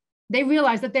 They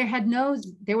realized that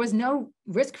there was no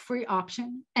risk-free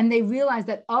option. And they realized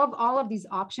that of all of these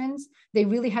options, they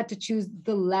really had to choose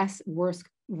the less worse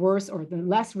or the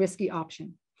less risky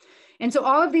option. And so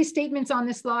all of these statements on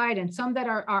this slide, and some that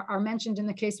are mentioned in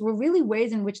the case, were really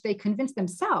ways in which they convinced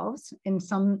themselves, in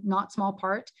some not small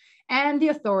part, and the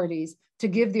authorities to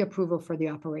give the approval for the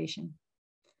operation.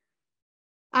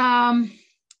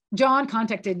 John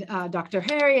contacted Dr.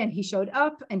 Harry, and he showed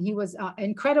up, and he was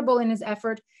incredible in his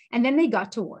effort. And then they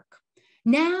got to work.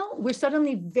 Now we're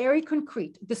suddenly very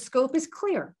concrete. The scope is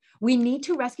clear. We need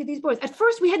to rescue these boys. At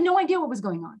first, we had no idea what was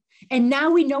going on. And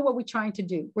now we know what we're trying to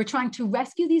do. We're trying to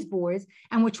rescue these boys,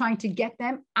 and we're trying to get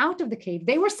them out of the cave.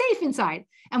 They were safe inside,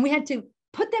 and we had to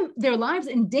put their lives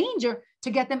in danger to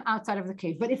get them outside of the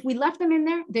cave. But if we left them in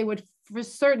there, they would for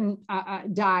certain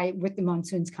die with the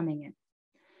monsoons coming in.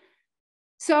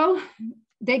 So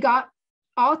they got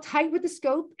all tight with the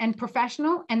scope and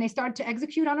professional, and they started to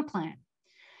execute on a plan.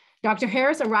 Dr.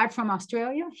 Harris arrived from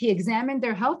Australia. He examined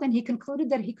their health, and he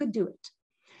concluded that he could do it.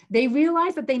 They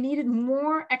realized that they needed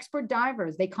more expert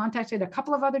divers. They contacted a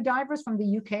couple of other divers from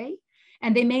the UK,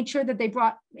 and they made sure that they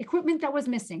brought equipment that was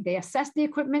missing. They assessed the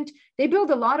equipment. They built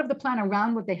a lot of the plan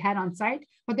around what they had on site,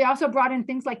 but they also brought in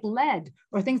things like lead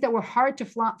or things that were hard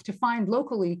to find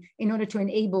locally in order to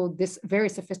enable this very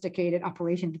sophisticated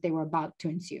operation that they were about to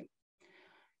ensue.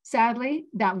 Sadly,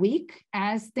 that week,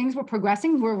 as things were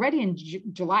progressing, we're already in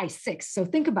July 6th. So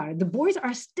think about it. The boys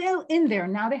are still in there.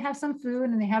 Now they have some food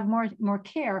and they have more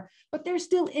care, but they're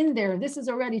still in there. This is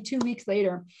already 2 weeks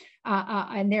later,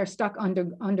 and they're stuck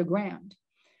underground.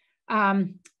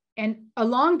 And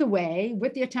along the way,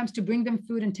 with the attempts to bring them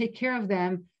food and take care of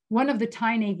them, one of the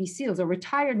Thai Navy SEALs, a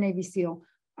retired Navy SEAL,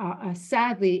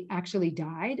 sadly actually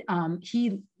died.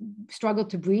 He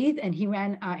struggled to breathe, and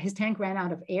his tank ran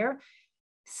out of air,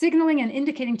 signaling and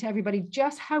indicating to everybody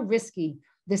just how risky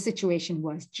this situation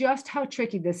was, just how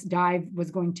tricky this dive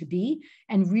was going to be,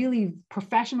 and really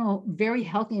professional, very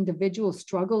healthy individuals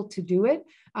struggled to do it.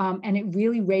 And it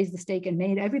really raised the stake and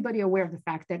made everybody aware of the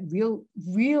fact that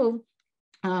real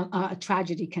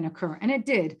tragedy can occur. And it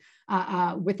did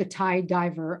with the Thai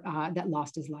diver that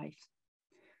lost his life.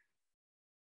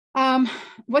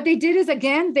 What they did is,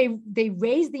 again, they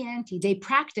raised the ante, they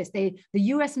practiced, the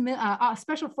US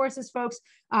Special Forces folks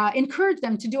encouraged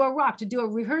them to do a rock, to do a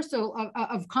rehearsal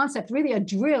of concept, really a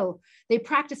drill. They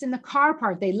practiced in the car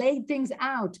park, they laid things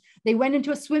out, they went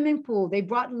into a swimming pool, they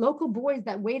brought local boys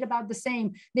that weighed about the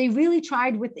same. They really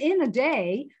tried within a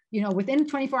day, within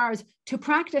 24 hours, to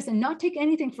practice and not take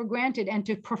anything for granted, and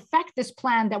to perfect this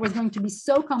plan that was going to be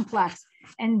so complex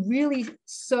and really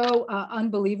so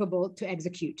unbelievable to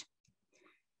execute.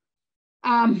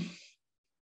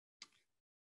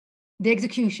 The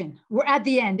execution, we're at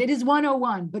the end. It is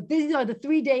 1:01, but these are the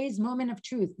 3 days moment of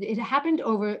truth. It happened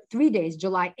over 3 days,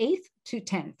 July 8th to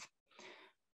 10th.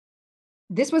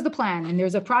 This was the plan, and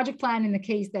there's a project plan in the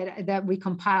case that we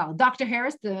compiled. Dr.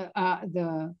 Harris,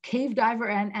 the cave diver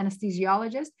and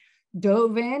anesthesiologist,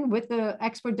 dove in with the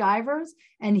expert divers,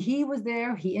 and he was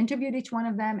there. He interviewed each one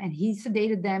of them, and he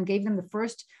sedated them, gave them the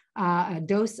first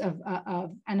dose of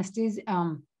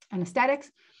anesthetics,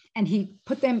 and he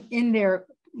put them in their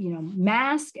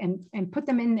mask and put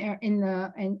them in there in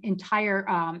the entire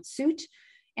suit,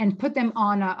 and put them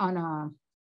on a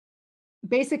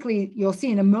basically, you'll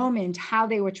see in a moment how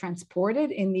they were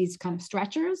transported in these kind of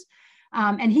stretchers.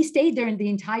 And he stayed there the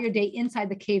entire day inside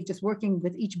the cave, just working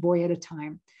with each boy at a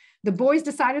time. The boys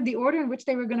decided the order in which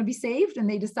they were going to be saved, and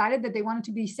they decided that they wanted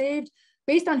to be saved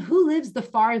based on who lives the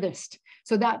farthest,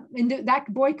 so that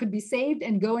that boy could be saved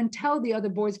and go and tell the other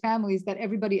boys' families that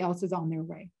everybody else is on their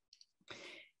way.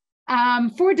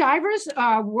 4 divers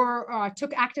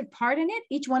took active part in it.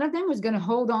 Each one of them was going to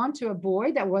hold on to a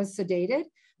boy that was sedated.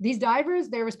 These divers,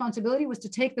 their responsibility was to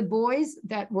take the boys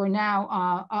that were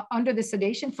now under the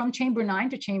sedation from chamber 9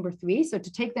 to chamber 3. So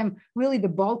to take them, really the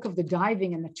bulk of the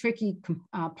diving and the tricky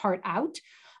part out.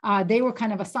 They were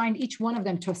kind of assigned, each one of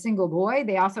them, to a single boy.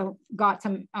 They also got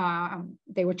some,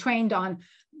 they were trained on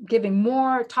giving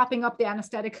more, topping up the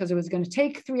anesthetic, because it was going to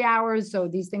take 3 hours. So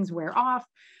these things wear off.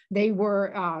 They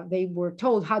were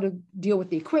told how to deal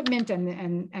with the equipment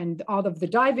and all of the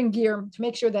diving gear to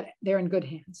make sure that they're in good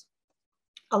hands.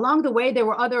 Along the way, there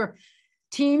were other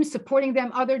teams supporting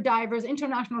them, other divers,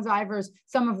 international divers,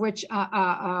 some of which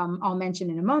I'll mention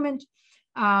in a moment.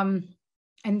 And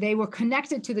they were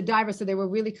connected to the divers, so they were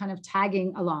really kind of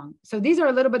tagging along. So these are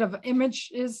a little bit of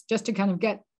images just to kind of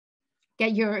get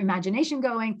your imagination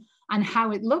going on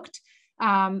how it looked.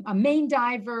 A main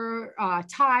diver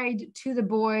tied to the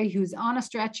boy who's on a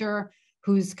stretcher,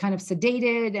 who's kind of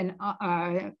sedated and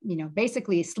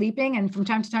basically sleeping. And from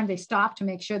time to time, they stopped to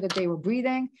make sure that they were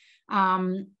breathing.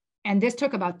 And this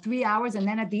took about 3 hours. And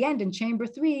then at the end, in chamber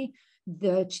 3,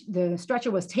 the stretcher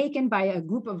was taken by a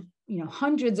group of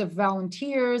hundreds of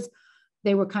volunteers.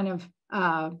 They were kind of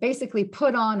basically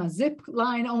put on a zip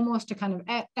line almost to kind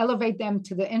of elevate them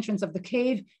to the entrance of the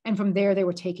cave. And from there, they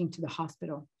were taken to the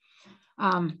hospital.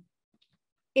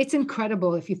 It's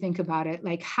incredible if you think about it,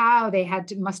 like how they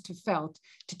must have felt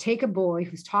to take a boy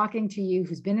who's talking to you,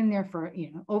 who's been in there for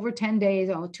over 10 days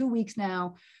or 2 weeks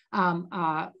now,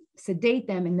 sedate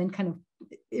them, and then kind of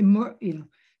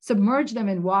submerge them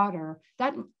in water.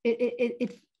 That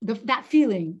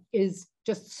feeling is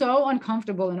just so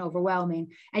uncomfortable and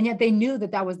overwhelming, and yet they knew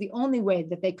that that was the only way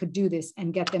that they could do this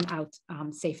and get them out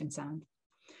safe and sound.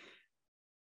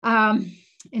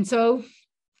 And so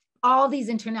all these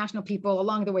international people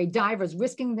along the way, divers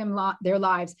risking their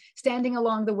lives, standing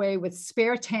along the way with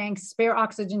spare tanks, spare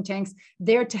oxygen tanks,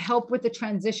 there to help with the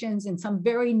transitions in some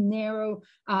very narrow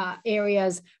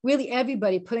areas, really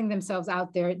everybody putting themselves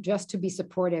out there just to be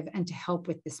supportive and to help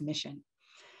with this mission.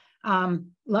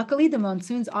 Luckily, the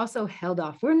monsoons also held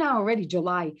off. We're now already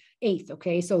July 8th,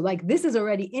 okay? So like this is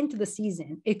already into the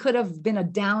season. It could have been a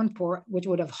downpour, which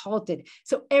would have halted.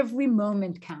 So every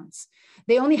moment counts.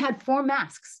 They only had 4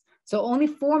 masks. So only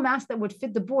 4 masks that would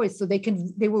fit the boys. So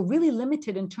they were really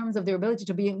limited in terms of their ability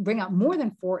to bring out more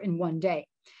than 4 in one day.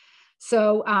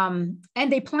 So,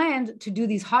 and they planned to do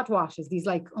these hot washes, these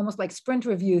almost like sprint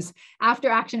reviews, after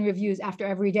action reviews after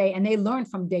every day. And they learned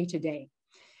from day to day.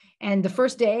 And the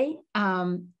first day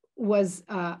was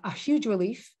a huge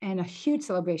relief and a huge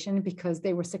celebration because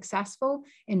they were successful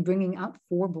in bringing out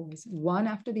 4 boys, one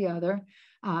after the other.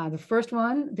 The first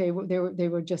one, they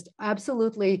were just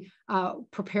absolutely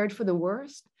prepared for the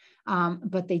worst,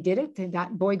 but they did it.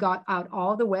 That boy got out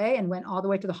all the way and went all the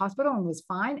way to the hospital and was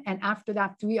fine. And after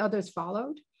that, 3 others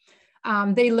followed.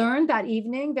 They learned that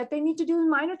evening that they need to do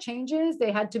minor changes.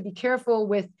 They had to be careful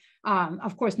with,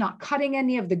 of course, not cutting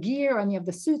any of the gear, any of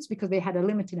the suits, because they had a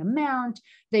limited amount.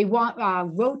 They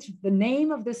wrote the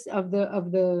name of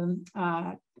the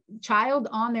child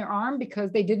on their arm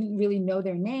because they didn't really know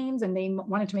their names, and they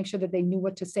wanted to make sure that they knew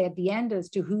what to say at the end as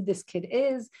to who this kid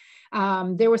is.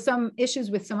 There were some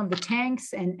issues with some of the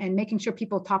tanks and making sure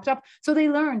people topped up. So they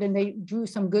learned and they drew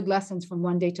some good lessons from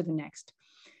one day to the next.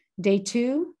 Day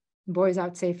 2, boys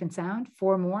out safe and sound,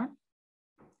 4 more.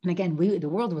 And again, the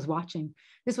world was watching.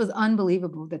 This was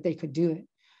unbelievable that they could do it.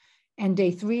 And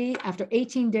day 3, after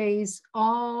 18 days,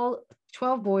 all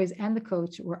 12 boys and the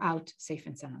coach were out safe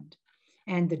and sound.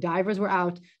 And the divers were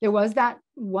out. There was that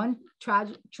one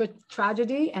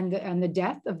tragedy and the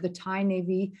death of the Thai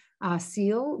Navy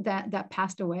SEAL that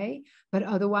passed away, but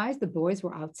otherwise the boys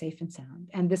were out safe and sound.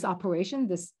 And this operation,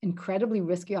 this incredibly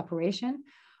risky operation,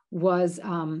 was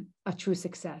a true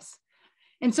success.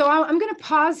 And so I'm going to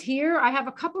pause here. I have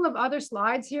a couple of other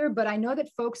slides here, but I know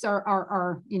that folks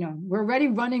are we're already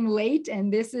running late,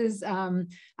 and this is,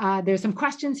 there's some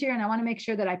questions here, and I want to make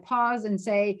sure that I pause and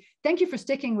say, thank you for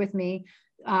sticking with me.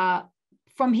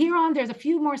 From here on, there's a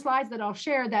few more slides that I'll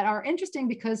share that are interesting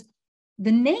because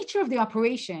the nature of the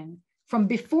operation from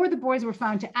before the boys were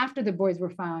found to after the boys were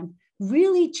found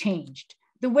really changed.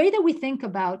 The way that we think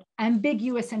about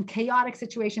ambiguous and chaotic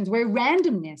situations where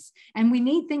randomness and we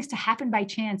need things to happen by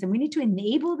chance and we need to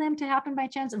enable them to happen by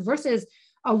chance versus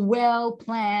a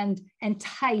well-planned and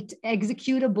tight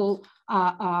executable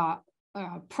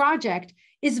project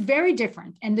is very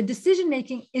different. And the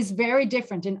decision-making is very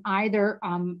different in either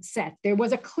set. There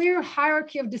was a clear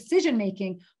hierarchy of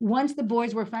decision-making once the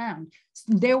boys were found.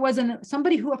 There was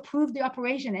somebody who approved the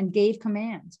operation and gave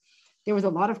commands. There was a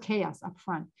lot of chaos up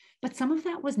front, but some of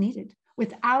that was needed.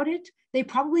 Without it, they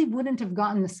probably wouldn't have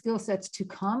gotten the skill sets to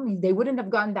come. They wouldn't have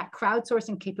gotten that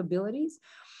crowdsourcing capabilities.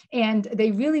 And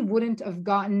they really wouldn't have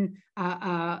gotten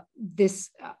this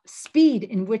speed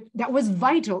in which that was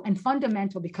vital and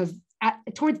fundamental because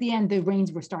towards the end, the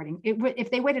rains were starting. If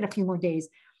they waited a few more days,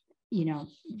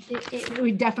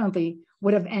 it definitely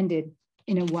would have ended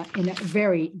in a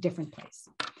very different place.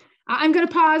 I'm going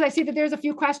to pause. I see that there's a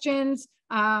few questions.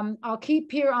 I'll keep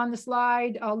here on the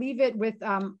slide. I'll leave it with,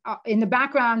 in the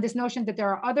background, this notion that there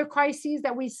are other crises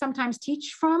that we sometimes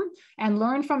teach from and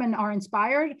learn from and are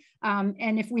inspired.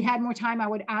 And if we had more time, I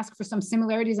would ask for some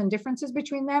similarities and differences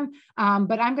between them.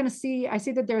 But I'm going to see, I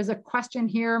see that there's a question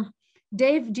here.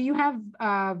 Dave, do you have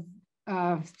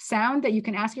sound that you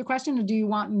can ask your question, or do you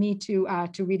want me to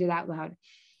read it out loud?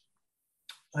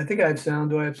 I think I have sound.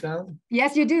 Do I have sound?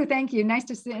 Yes, you do. Thank you. Nice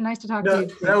to talk to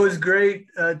you. That was great.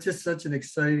 Just such an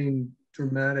exciting,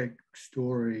 dramatic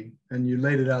story, and you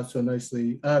laid it out so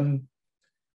nicely. I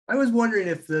was wondering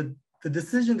if the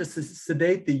decision to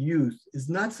sedate the youth is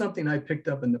not something I picked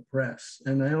up in the press,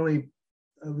 and I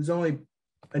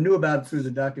knew about it through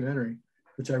the documentary,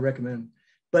 which I recommend.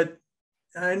 But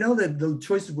I know that the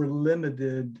choices were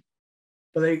limited,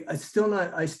 but I still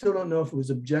don't know if it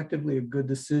was objectively a good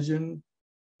decision.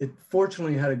 It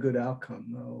fortunately had a good outcome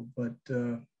though, but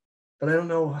I don't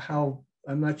know how,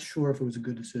 I'm not sure if it was a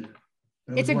good decision.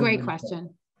 It's a great question.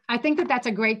 I think that that's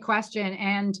a great question.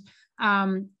 And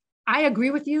I agree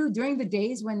with you. During the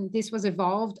days when this was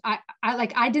evolved,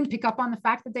 I didn't pick up on the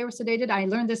fact that they were sedated. I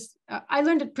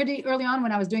learned it pretty early on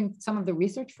when I was doing some of the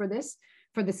research for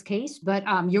this case, but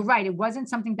you're right. It wasn't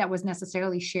something that was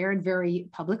necessarily shared very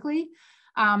publicly.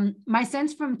 My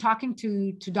sense from talking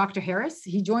to Dr. Harris,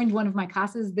 he joined one of my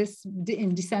classes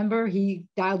in December. He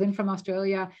dialed in from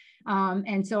Australia.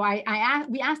 And so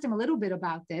we asked him a little bit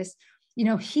about this. He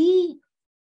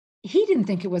didn't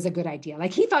think it was a good idea.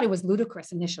 Like, he thought it was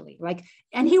ludicrous initially,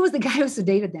 and he was the guy who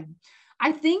sedated them.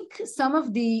 I think some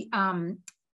of the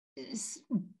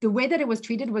way that it was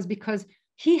treated was because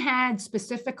he had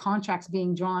specific contracts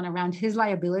being drawn around his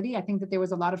liability. I think that there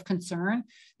was a lot of concern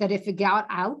that if it got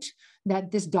out that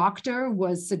this doctor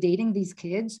was sedating these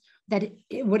kids, that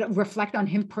it would reflect on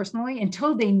him personally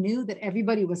until they knew that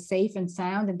everybody was safe and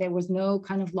sound and there was no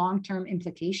kind of long-term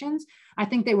implications. I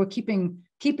think they were keeping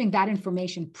that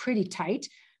information pretty tight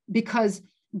because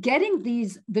getting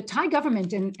the Thai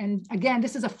government, and again,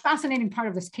 this is a fascinating part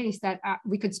of this case that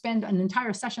we could spend an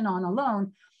entire session on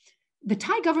alone. The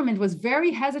Thai government was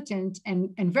very hesitant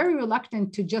and very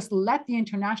reluctant to just let the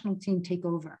international team take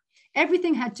over.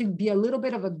 Everything had to be a little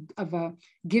bit of a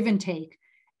give and take.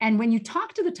 And when you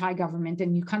talk to the Thai government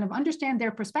and you kind of understand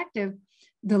their perspective,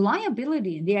 the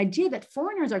liability and the idea that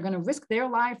foreigners are going to risk their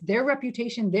life, their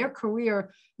reputation, their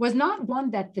career was not one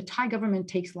that the Thai government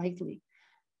takes lightly.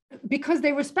 because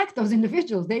they respect those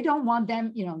individuals. They don't want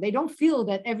them, they don't feel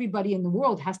that everybody in the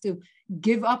world has to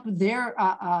give up their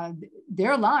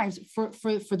lives for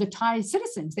the Thai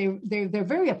citizens. They're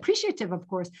very appreciative, of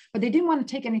course, but they didn't want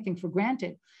to take anything for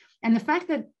granted. And the fact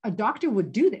that a doctor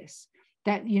would do this,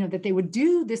 that they would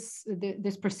do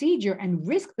this procedure and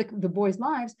risk the boys'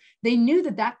 lives, they knew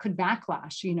that could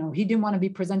backlash. He didn't want to be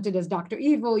presented as Dr.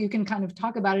 Evil. You can kind of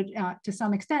talk about it to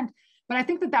some extent. But I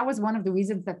think that was one of the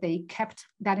reasons that they kept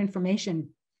that information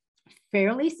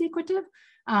fairly secretive.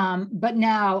 But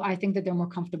now I think that they're more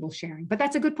comfortable sharing. But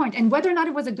that's a good point. And whether or not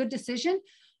it was a good decision,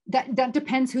 that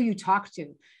depends who you talk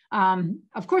to.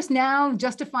 Of course, now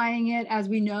justifying it, as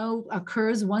we know,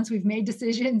 occurs once we've made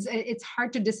decisions. It's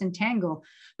hard to disentangle.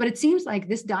 But it seems like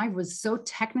this dive was so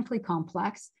technically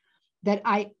complex that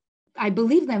I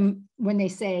believe them when they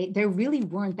say there really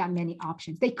weren't that many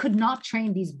options. They could not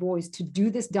train these boys to do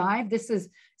this dive.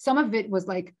 Some of it was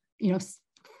like,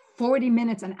 40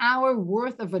 minutes, an hour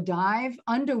worth of a dive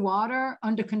underwater,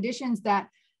 under conditions that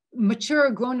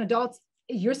mature grown adults,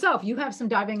 yourself, you have some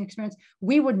diving experience,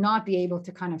 we would not be able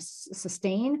to kind of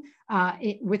sustain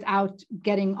it without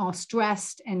getting all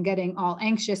stressed and getting all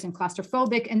anxious and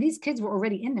claustrophobic. And these kids were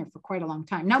already in there for quite a long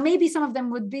time. Now, maybe some of them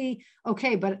would be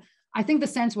okay, but I think the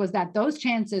sense was that those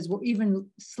chances were even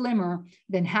slimmer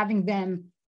than having them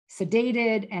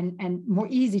sedated and more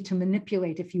easy to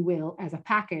manipulate, if you will, as a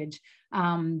package,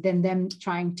 than them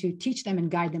trying to teach them and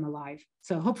guide them alive.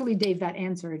 So hopefully, Dave, that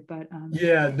answered. But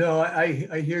yeah, no,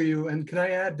 I hear you. And can I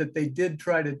add that they did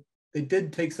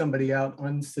take somebody out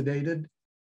unsedated,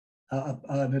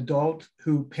 an adult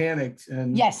who panicked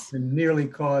and, yes, and nearly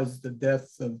caused the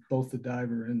deaths of both the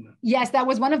diver and the... Yes, that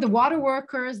was one of the water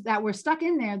workers that were stuck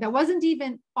in there. That wasn't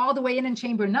even all the way in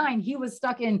chamber 9. He was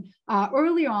stuck in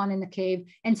earlier on in the cave.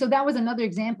 And so that was another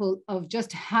example of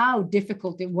just how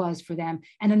difficult it was for them.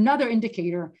 And another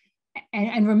indicator,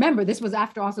 and remember, this was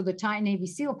after also the Thai Navy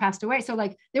SEAL passed away. So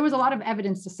like there was a lot of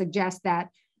evidence to suggest that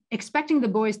expecting the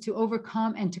boys to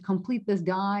overcome and to complete this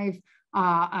dive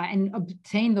and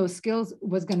obtain those skills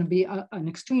was going to be an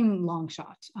extreme long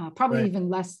shot, probably right. Even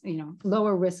less,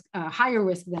 lower risk, higher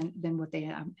risk than what they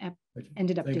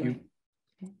ended up doing.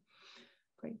 Okay.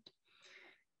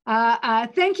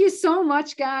 Great. Thank you so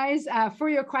much, guys, for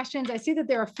your questions. I see that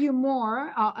there are a few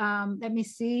more. Let me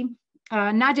see.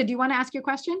 Nadia, do you want to ask your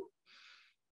question?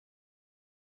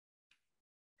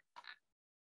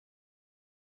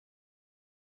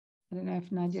 I don't know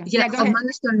if Nadia. Yeah, I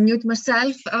managed to unmute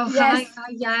myself. Oh, yes.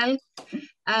 Hi, Yael.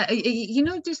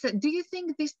 Do you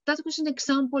think that was an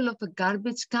example of a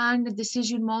garbage can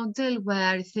decision model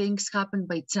where things happen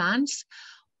by chance,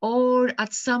 or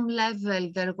at some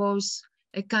level there was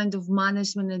a kind of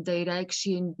management and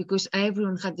direction because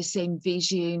everyone had the same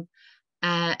vision,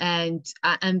 and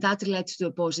that led to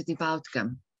a positive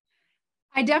outcome?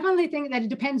 I definitely think that it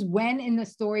depends when in the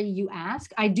story you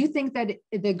ask. I do think that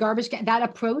the garbage can, that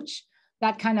approach,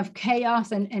 that kind of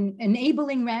chaos and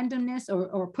enabling randomness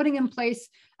or putting in place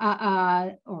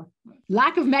or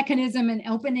lack of mechanism and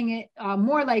opening it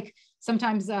more like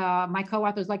sometimes my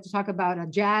co-authors like to talk about a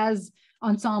jazz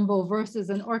ensemble versus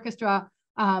an orchestra.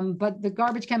 But the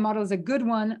garbage can model is a good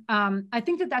one. I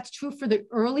think that that's true for the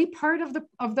early part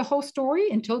of the whole story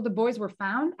until the boys were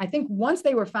found. I think once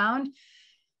they were found,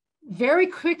 very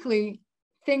quickly,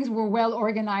 things were well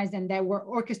organized and that were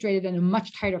orchestrated in a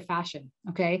much tighter fashion.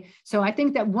 Okay, so I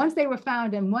think that once they were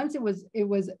found and once it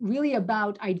was really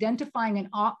about identifying an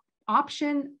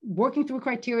option, working through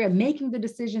criteria, making the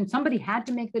decision. Somebody had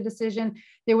to make the decision.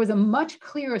 There was a much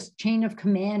clearer chain of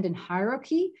command and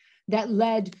hierarchy that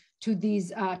led to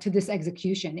these to this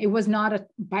execution. It was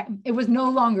it was no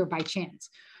longer by chance.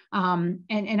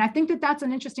 And I think that that's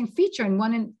an interesting feature and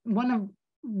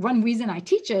one reason I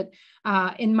teach it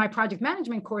in my project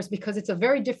management course, because it's a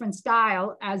very different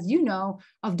style, as you know,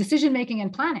 of decision-making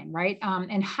and planning, right?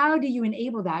 And how do you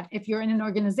enable that if you're in an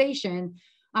organization?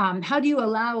 How do you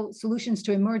allow solutions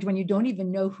to emerge when you don't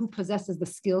even know who possesses the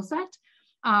skill set?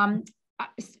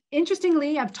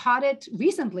 Interestingly, I've taught it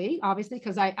recently, obviously,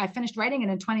 because I finished writing it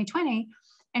in 2020.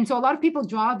 And so a lot of people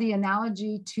draw the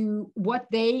analogy to what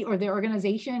they or their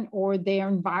organization or their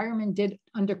environment did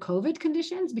under COVID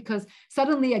conditions, because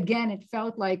suddenly, again, it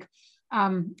felt like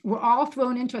we're all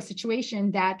thrown into a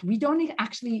situation that we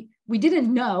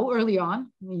didn't know early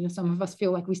on. Some of us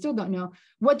feel like we still don't know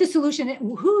what the solution is,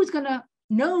 who's going to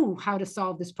know how to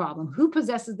solve this problem, who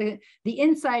possesses the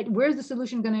insight, where's the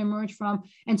solution going to emerge from?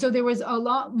 And so there was a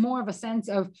lot more of a sense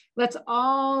of let's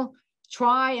all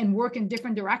try and work in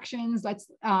different directions. Let's,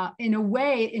 in a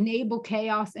way, enable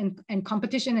chaos and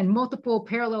competition and multiple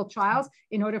parallel trials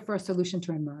in order for a solution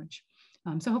to emerge.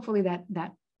 So hopefully that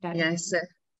yes.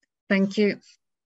 Thank you.